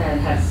that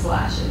has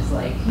slashes,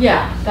 like,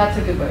 Yeah, that's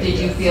a good way. did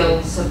you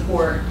feel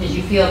support, did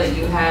you feel that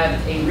you had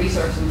a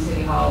resource in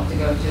City Hall to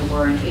go to,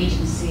 or an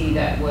agency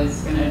that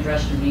was gonna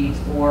address your needs,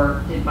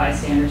 or did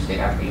bystanders stick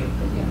up for you?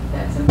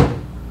 That's simple.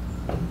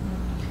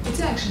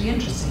 It's actually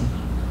interesting,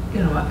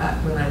 you know,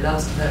 when I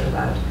last heard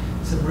about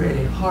some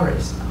really horrid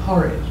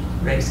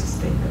racist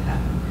thing that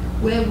happened,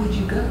 where would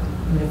you go?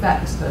 I mean, in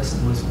fact, this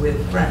person was with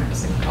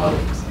friends and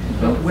colleagues,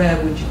 but where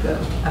would you go?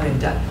 I mean,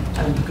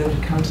 you're going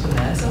to come to the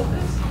mayor's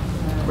office?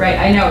 Right,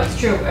 I know, it's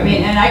true. I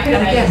mean, and I could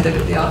And again, imagine,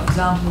 look at the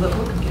example that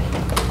Brooke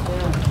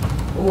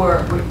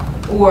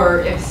gave. or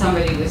if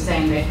somebody was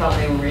saying they felt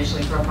they were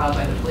racially profiled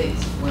by the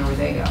police, where would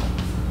they go?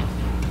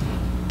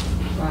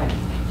 Right.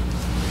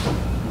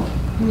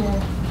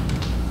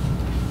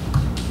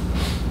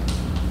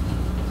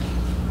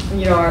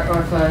 You know,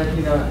 or if a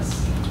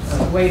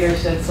waiter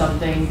said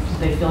something, did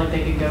they feel like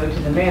they could go to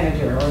the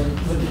manager, or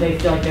did they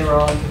feel like they were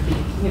all,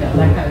 you know,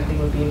 that kind of thing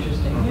would be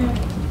interesting.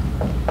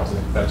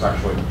 That's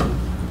actually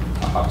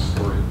a hot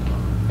story.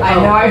 I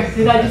know,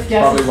 did I just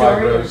guess the Probably why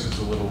story? Rose is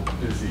a little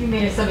You busy.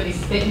 mean if somebody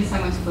spit in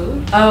someone's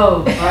food?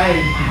 Oh,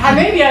 right.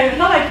 Maybe I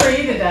thought I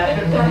created that,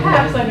 but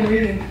perhaps I've been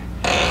reading.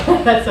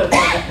 That's okay.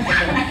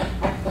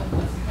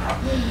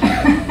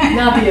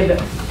 Not the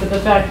event, but the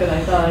fact that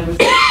I thought I was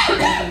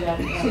thinking that.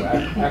 So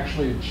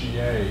actually at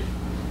GA,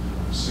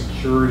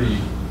 security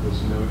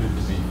was noted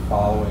to be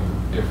following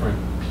different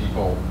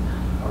people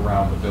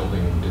around the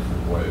building in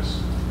different ways.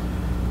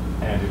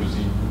 And it was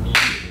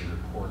immediately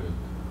reported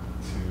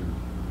to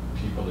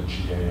people at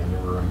GA, and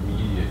there were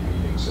immediate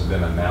meetings and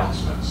then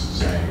announcements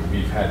saying,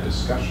 we've had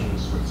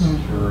discussions with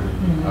security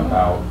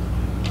about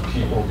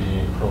people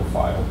being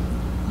profiled.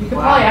 You could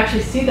probably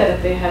actually see that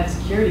if they had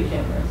security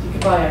cameras. You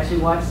could probably actually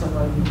watch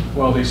someone.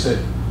 Well, they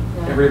said,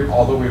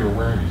 although we were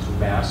wearing these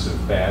massive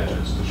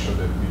badges to show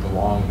that we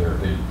belong there,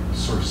 they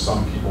sort of,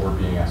 some people were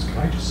being asked, can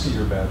I just see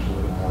your badge a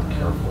little more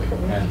carefully?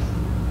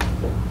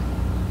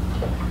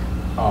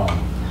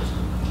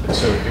 And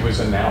so it was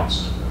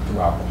announced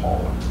throughout the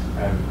hall,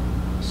 and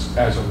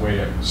as a way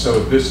of, so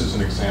this is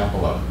an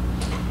example of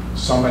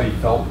somebody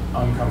felt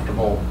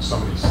uncomfortable,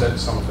 somebody said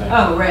something.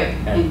 Oh, right.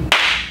 And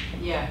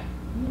Yeah.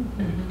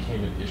 and it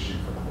became an issue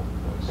for the whole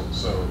place.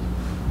 So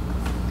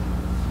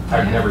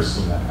I've never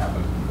seen that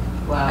happen.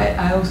 Wow.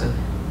 I also,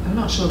 I'm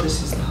not sure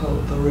this is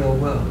the real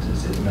world,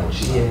 is it? No,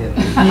 it's Yeah.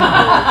 I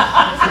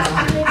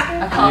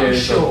Yeah, can't be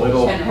it's a sure.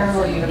 little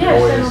General Yeah,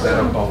 noise that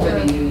a For bubble.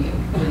 the new you.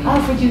 Oh,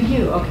 for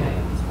you, okay.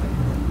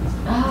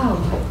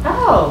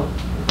 Oh,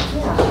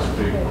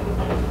 Big.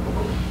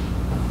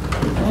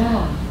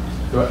 yeah.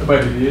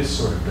 But it is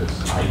sort of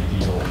this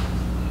ideal.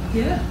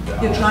 Yeah,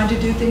 you're trying to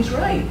do things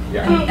right,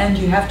 Yeah. and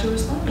you have to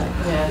respond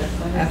like that. Yes.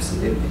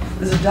 Absolutely.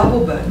 There's a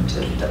double burden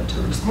to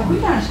Have respond. we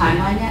done a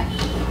timeline yet?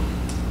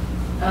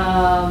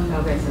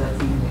 Okay, so that's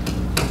new.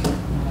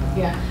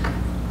 Yeah.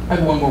 I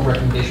have one more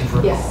recommendation for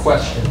a Yes.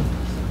 question.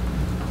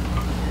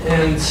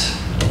 And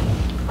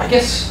I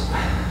guess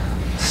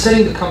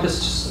setting the compass,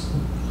 just,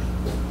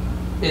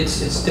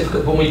 it's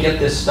difficult. When we get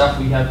this stuff,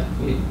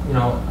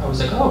 I was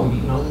like, oh,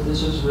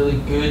 this is really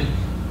good,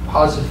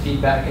 positive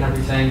feedback and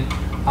everything.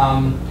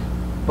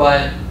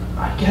 But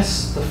I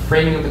guess the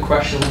framing of the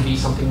question would be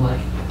something like,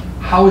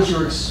 how is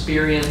your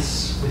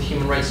experience with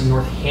human rights in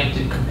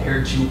Northampton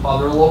compared to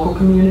other local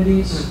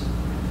communities?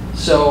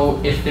 So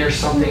if there's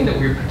something that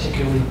we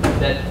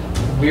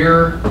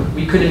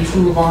could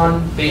improve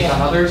on based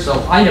on others.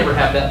 So I never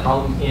have that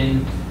problem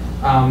in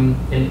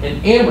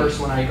Amherst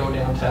when I go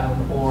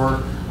downtown,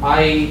 or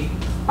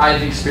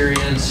I've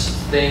experienced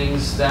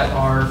things that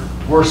are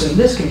worse in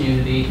this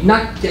community.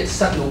 Not get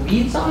stuck in the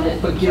weeds on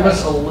it, but give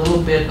us a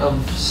little bit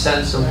of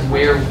sense of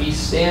where we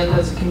stand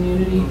as a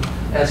community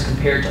as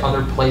compared to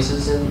other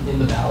places in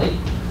the valley.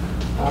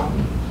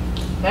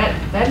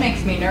 That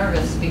makes me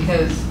nervous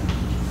because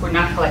we're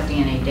not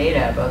collecting any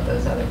data about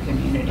those other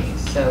communities,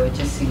 so it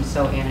just seems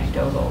so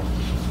anecdotal.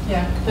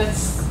 Yeah,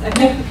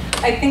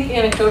 I think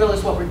anecdotal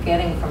is what we're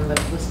getting from the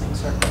listening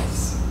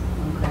circles.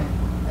 Okay.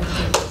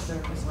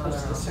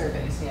 Most of the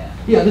surveys, yeah.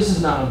 Yeah, this is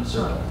not on the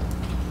survey.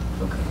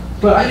 Okay.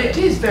 But it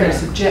is very yeah.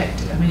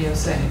 subjective. I mean, you're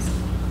saying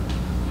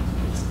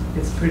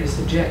it's pretty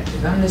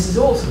subjective. I mean, this is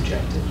all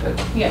subjective, but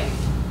Yeah.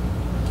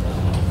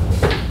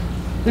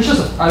 It's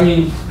just,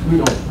 we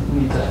don't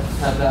need to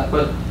have that,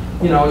 but,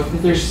 if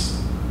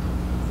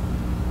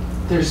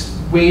there's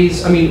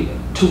ways,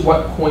 to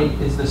what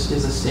point is a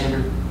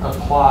standard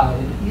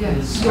applied?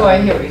 Yes. Oh,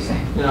 I hear what you're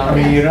saying. I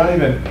mean, you don't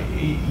even,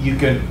 you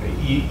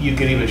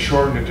can even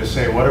shorten it to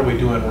say, what are we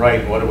doing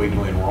right, what are we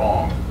doing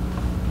wrong?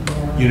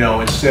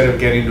 Instead of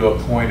getting to a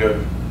point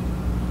of,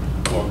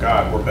 well,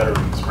 God, we're better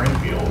than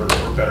Springfield, or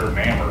we're better than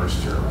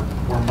Amherst, or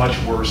we're much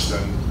worse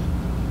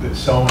than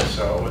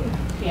so-and-so, and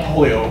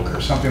Holyoke,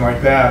 or something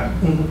like that.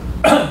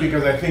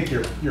 Because I think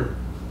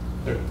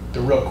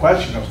the real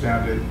question comes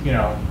down to,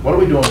 what are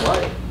we doing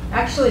right?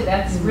 Actually,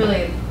 that's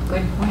really a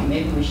good point.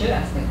 Maybe we should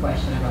ask the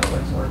question about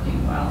what's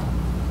working well.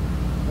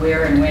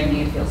 Where and when do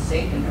you feel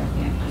safe in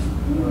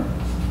Northampton?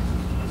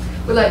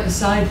 well, like the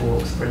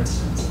sidewalks, for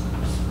instance.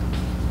 That's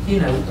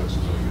really good.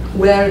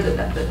 where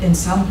in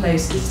some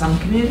places, some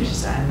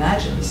communities, I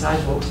imagine the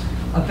sidewalks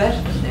are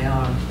better than they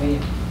are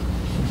in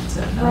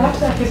certain Perhaps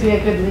that areas. could be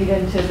a good lead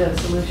into the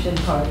solution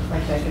part,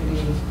 like that could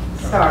be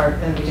start,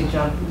 and we could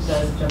jump, who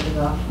says jumping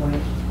off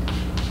point.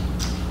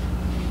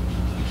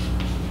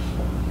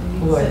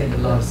 Oh, I think a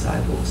lot of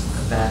sidewalks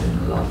are bad in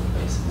a lot of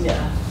places.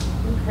 Yeah.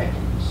 Okay.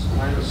 So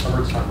I have a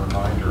summertime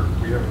reminder,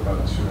 we have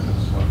about 2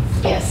 minutes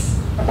left. Yes.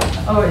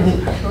 Oh, is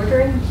it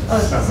shorter? Oh,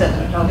 it's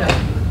 7,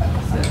 okay.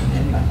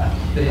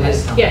 But it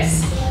is something.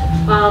 Yes.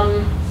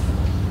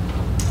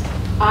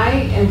 I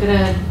am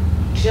gonna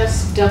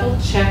just double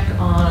check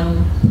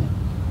on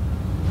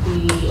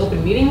the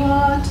open meeting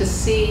law to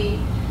see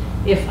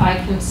if I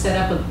can set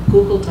up a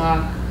Google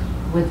Doc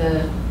with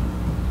a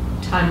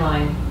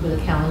timeline, with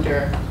a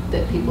calendar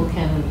that people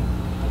can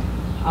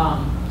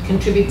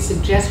contribute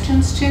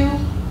suggestions to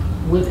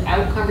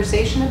without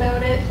conversation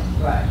about it,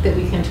 Right. that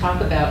we can talk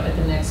about at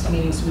the next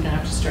meeting so we don't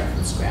have to start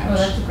from scratch. Oh,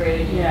 that's a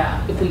great idea.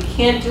 Yeah. If we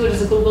can't do it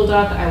as a Google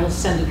Doc, I will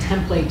send a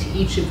template to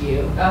each of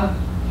you Oh,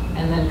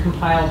 and then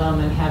compile them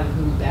and have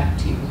them moved back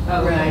to you.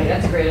 oh, right,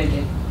 that's a great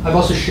idea. I've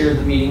also shared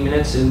the meeting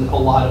minutes, and a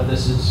lot of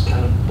this is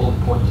kind of bullet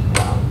pointed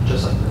down,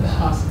 just like this.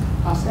 Awesome,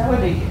 awesome. That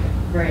would be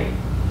great.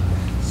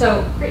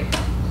 So, great.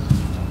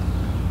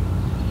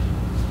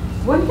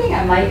 One thing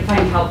I might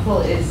find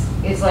helpful is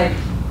like,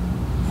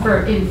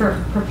 for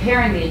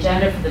preparing the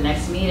agenda for the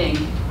next meeting,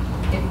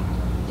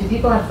 do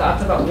people have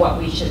thoughts about what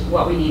we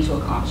need to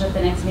accomplish at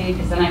the next meeting?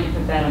 Because then I can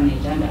put that on the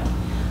agenda.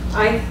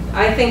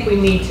 I think we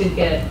need to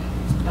get,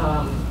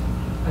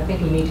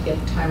 the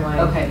timeline.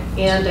 Okay.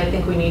 And I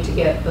think we need to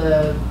get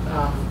the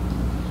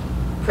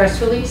press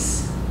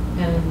release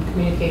and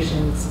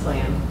communications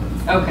plan.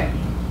 Okay.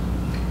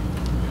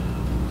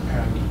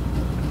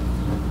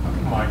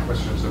 And my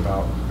question is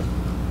about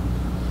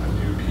a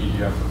new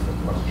PDF of the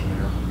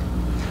questionnaire.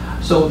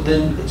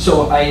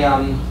 So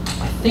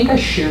I think I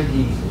shared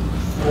the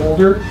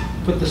folder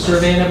with the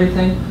survey and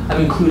everything. I've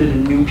included a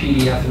new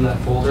PDF in that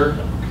folder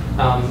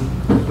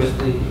with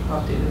the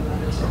updated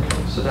minutes.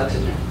 Okay, so that's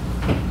in there.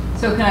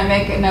 So can I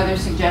make another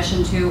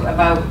suggestion too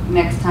about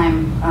next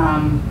time?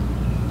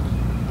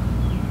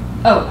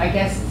 Oh, I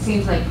guess it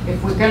seems like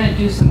if we're gonna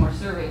do some more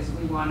surveys,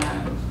 we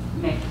wanna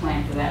make a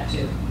plan for that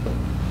too.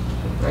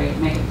 Right,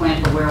 make a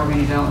plan for where we're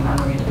gonna go and how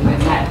we're gonna do it,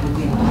 and that would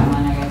be the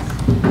timeline, I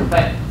guess.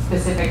 But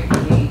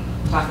specifically,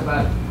 talk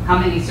about how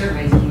many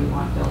surveys do we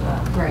want filled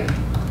out? Right.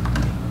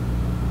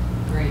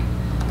 Right.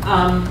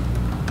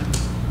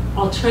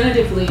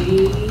 Alternatively,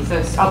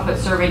 So I'll put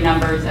survey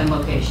numbers and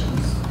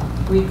locations.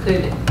 we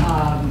could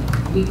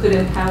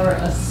empower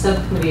a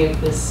subcommittee of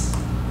this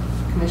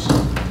commission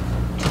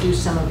to do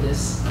some of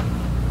this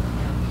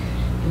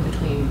in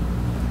between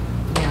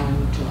now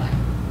and July.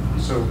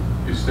 So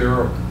is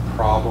there a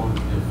problem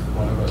if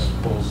one of us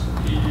pulls the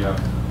PDF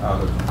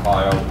out of the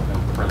file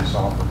and prints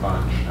off a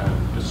bunch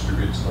and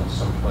distributes them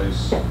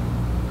someplace?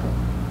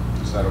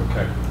 Is that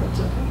okay?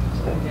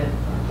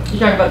 You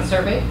talking about the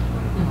survey?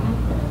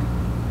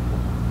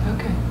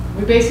 Okay.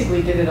 We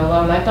basically did it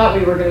alone. I thought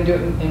we were going to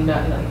do it in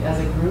like, as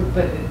a group,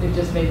 but it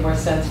just made more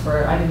sense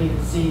for, I didn't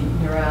even see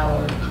Neural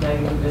or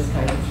Megan do this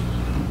kind of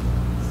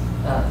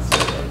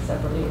survey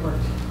separately. It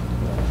worked.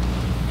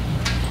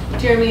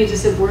 Jeremy,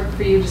 does it work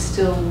for you to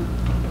still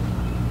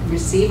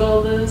receive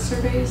all the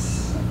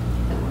surveys?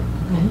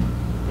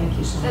 Thank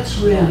you so much. That's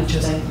really Yeah,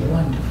 just thank you.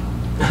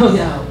 wonderful.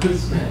 No,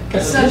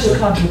 It's such a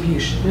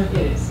contribution. It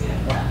is,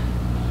 yeah.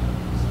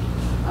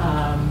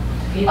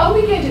 Are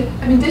we going to,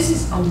 I mean, this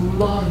is a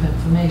lot of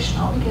information.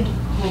 Are we going to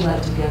pull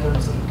that together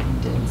and sort of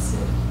condense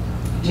it?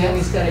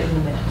 Jeremy's got it in the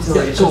minutes.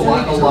 So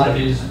a lot of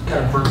it is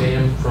kind of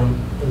verbatim from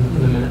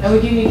in the minutes. And we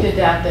do need to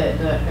adapt the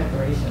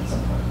declaration at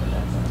some point, but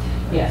that's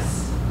not.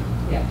 Yes,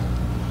 yeah.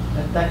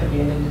 That could be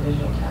an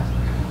individual task.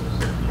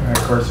 And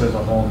of course, there's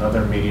a whole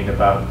nother meeting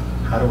about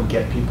how do we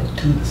get people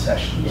to the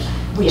sessions?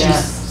 Which Yeah.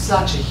 is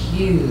such a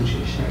huge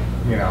issue.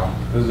 You know,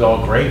 this is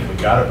all great if we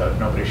got it, but if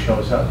nobody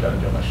shows up,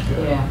 doesn't do much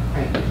good. Yeah.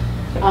 Right.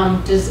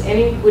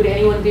 Would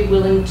anyone be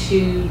willing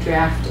to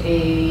draft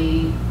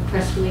a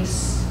press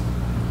release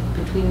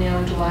between now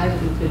and July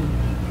that we could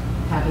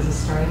have as a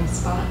starting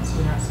spot, so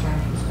we're not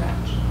starting from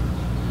scratch?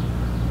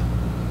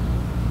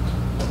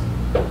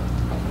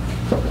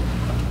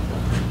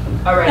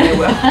 All right, I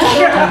will.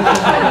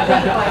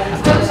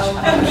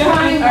 I'm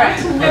trying. All right.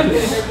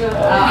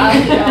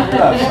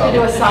 I'll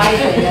do a side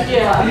thing.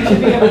 Yeah. You should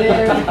be over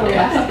there if you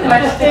ask a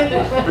question.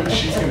 But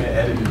she's going to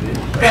edit it in.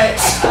 But,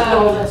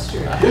 Oh, that's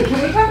true.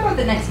 can we talk about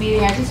the next meeting?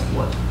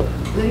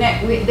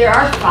 There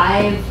are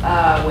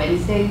 5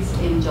 Wednesdays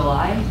in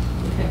July,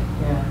 Okay.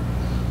 Yeah.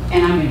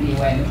 and I'm gonna be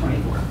away on the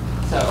 24th.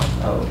 So,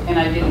 and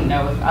I didn't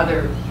know if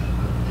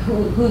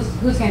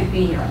who's gonna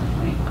be here on the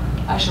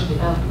 24th? I shall be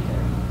I'll there. be there.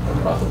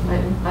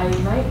 I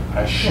might.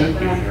 I should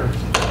be here.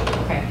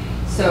 Okay,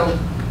 so,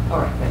 all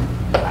right, then,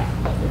 bye.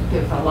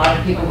 If a lot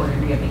of people were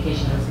gonna be on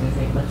vacation, I was gonna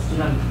say, let's do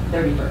it on the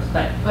 31st,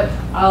 but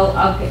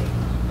I'll get,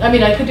 I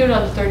mean, I could do it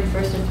on the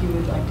 31st if you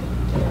would like to.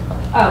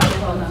 oh,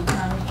 well, no,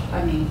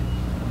 I mean,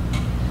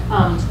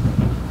 I'll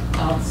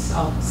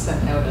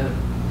send out a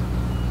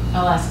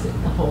I'll ask the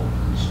whole,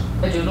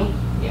 A doodle?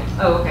 yeah.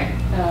 Oh, okay.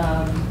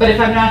 But if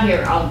I'm not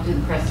here, I'll do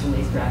the press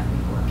release draft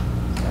report.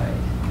 Alright.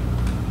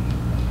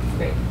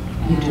 Great.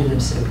 You do them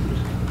so beautifully.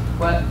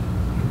 What?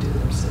 You do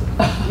them so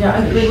beautifully. Yeah,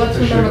 I mean, let's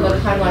remember the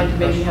timeline to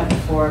maybe have the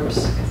forms,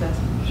 because that's.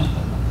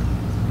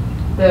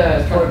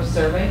 The Forbes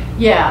survey?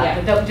 Yeah, Yeah.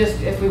 but that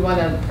just, if we want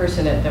to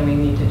person it, then we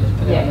need to just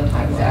put it on the Yeah,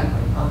 timeline.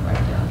 exactly. I'll write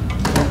it down,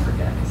 don't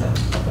forget, because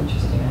that's an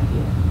interesting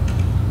idea.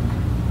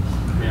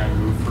 May I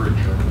move for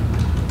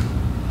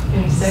adjournment?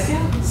 Any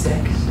second?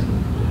 Second.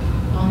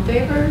 All in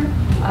favor?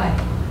 Aye.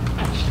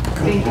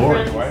 Thank you, Lord,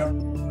 friends. do I-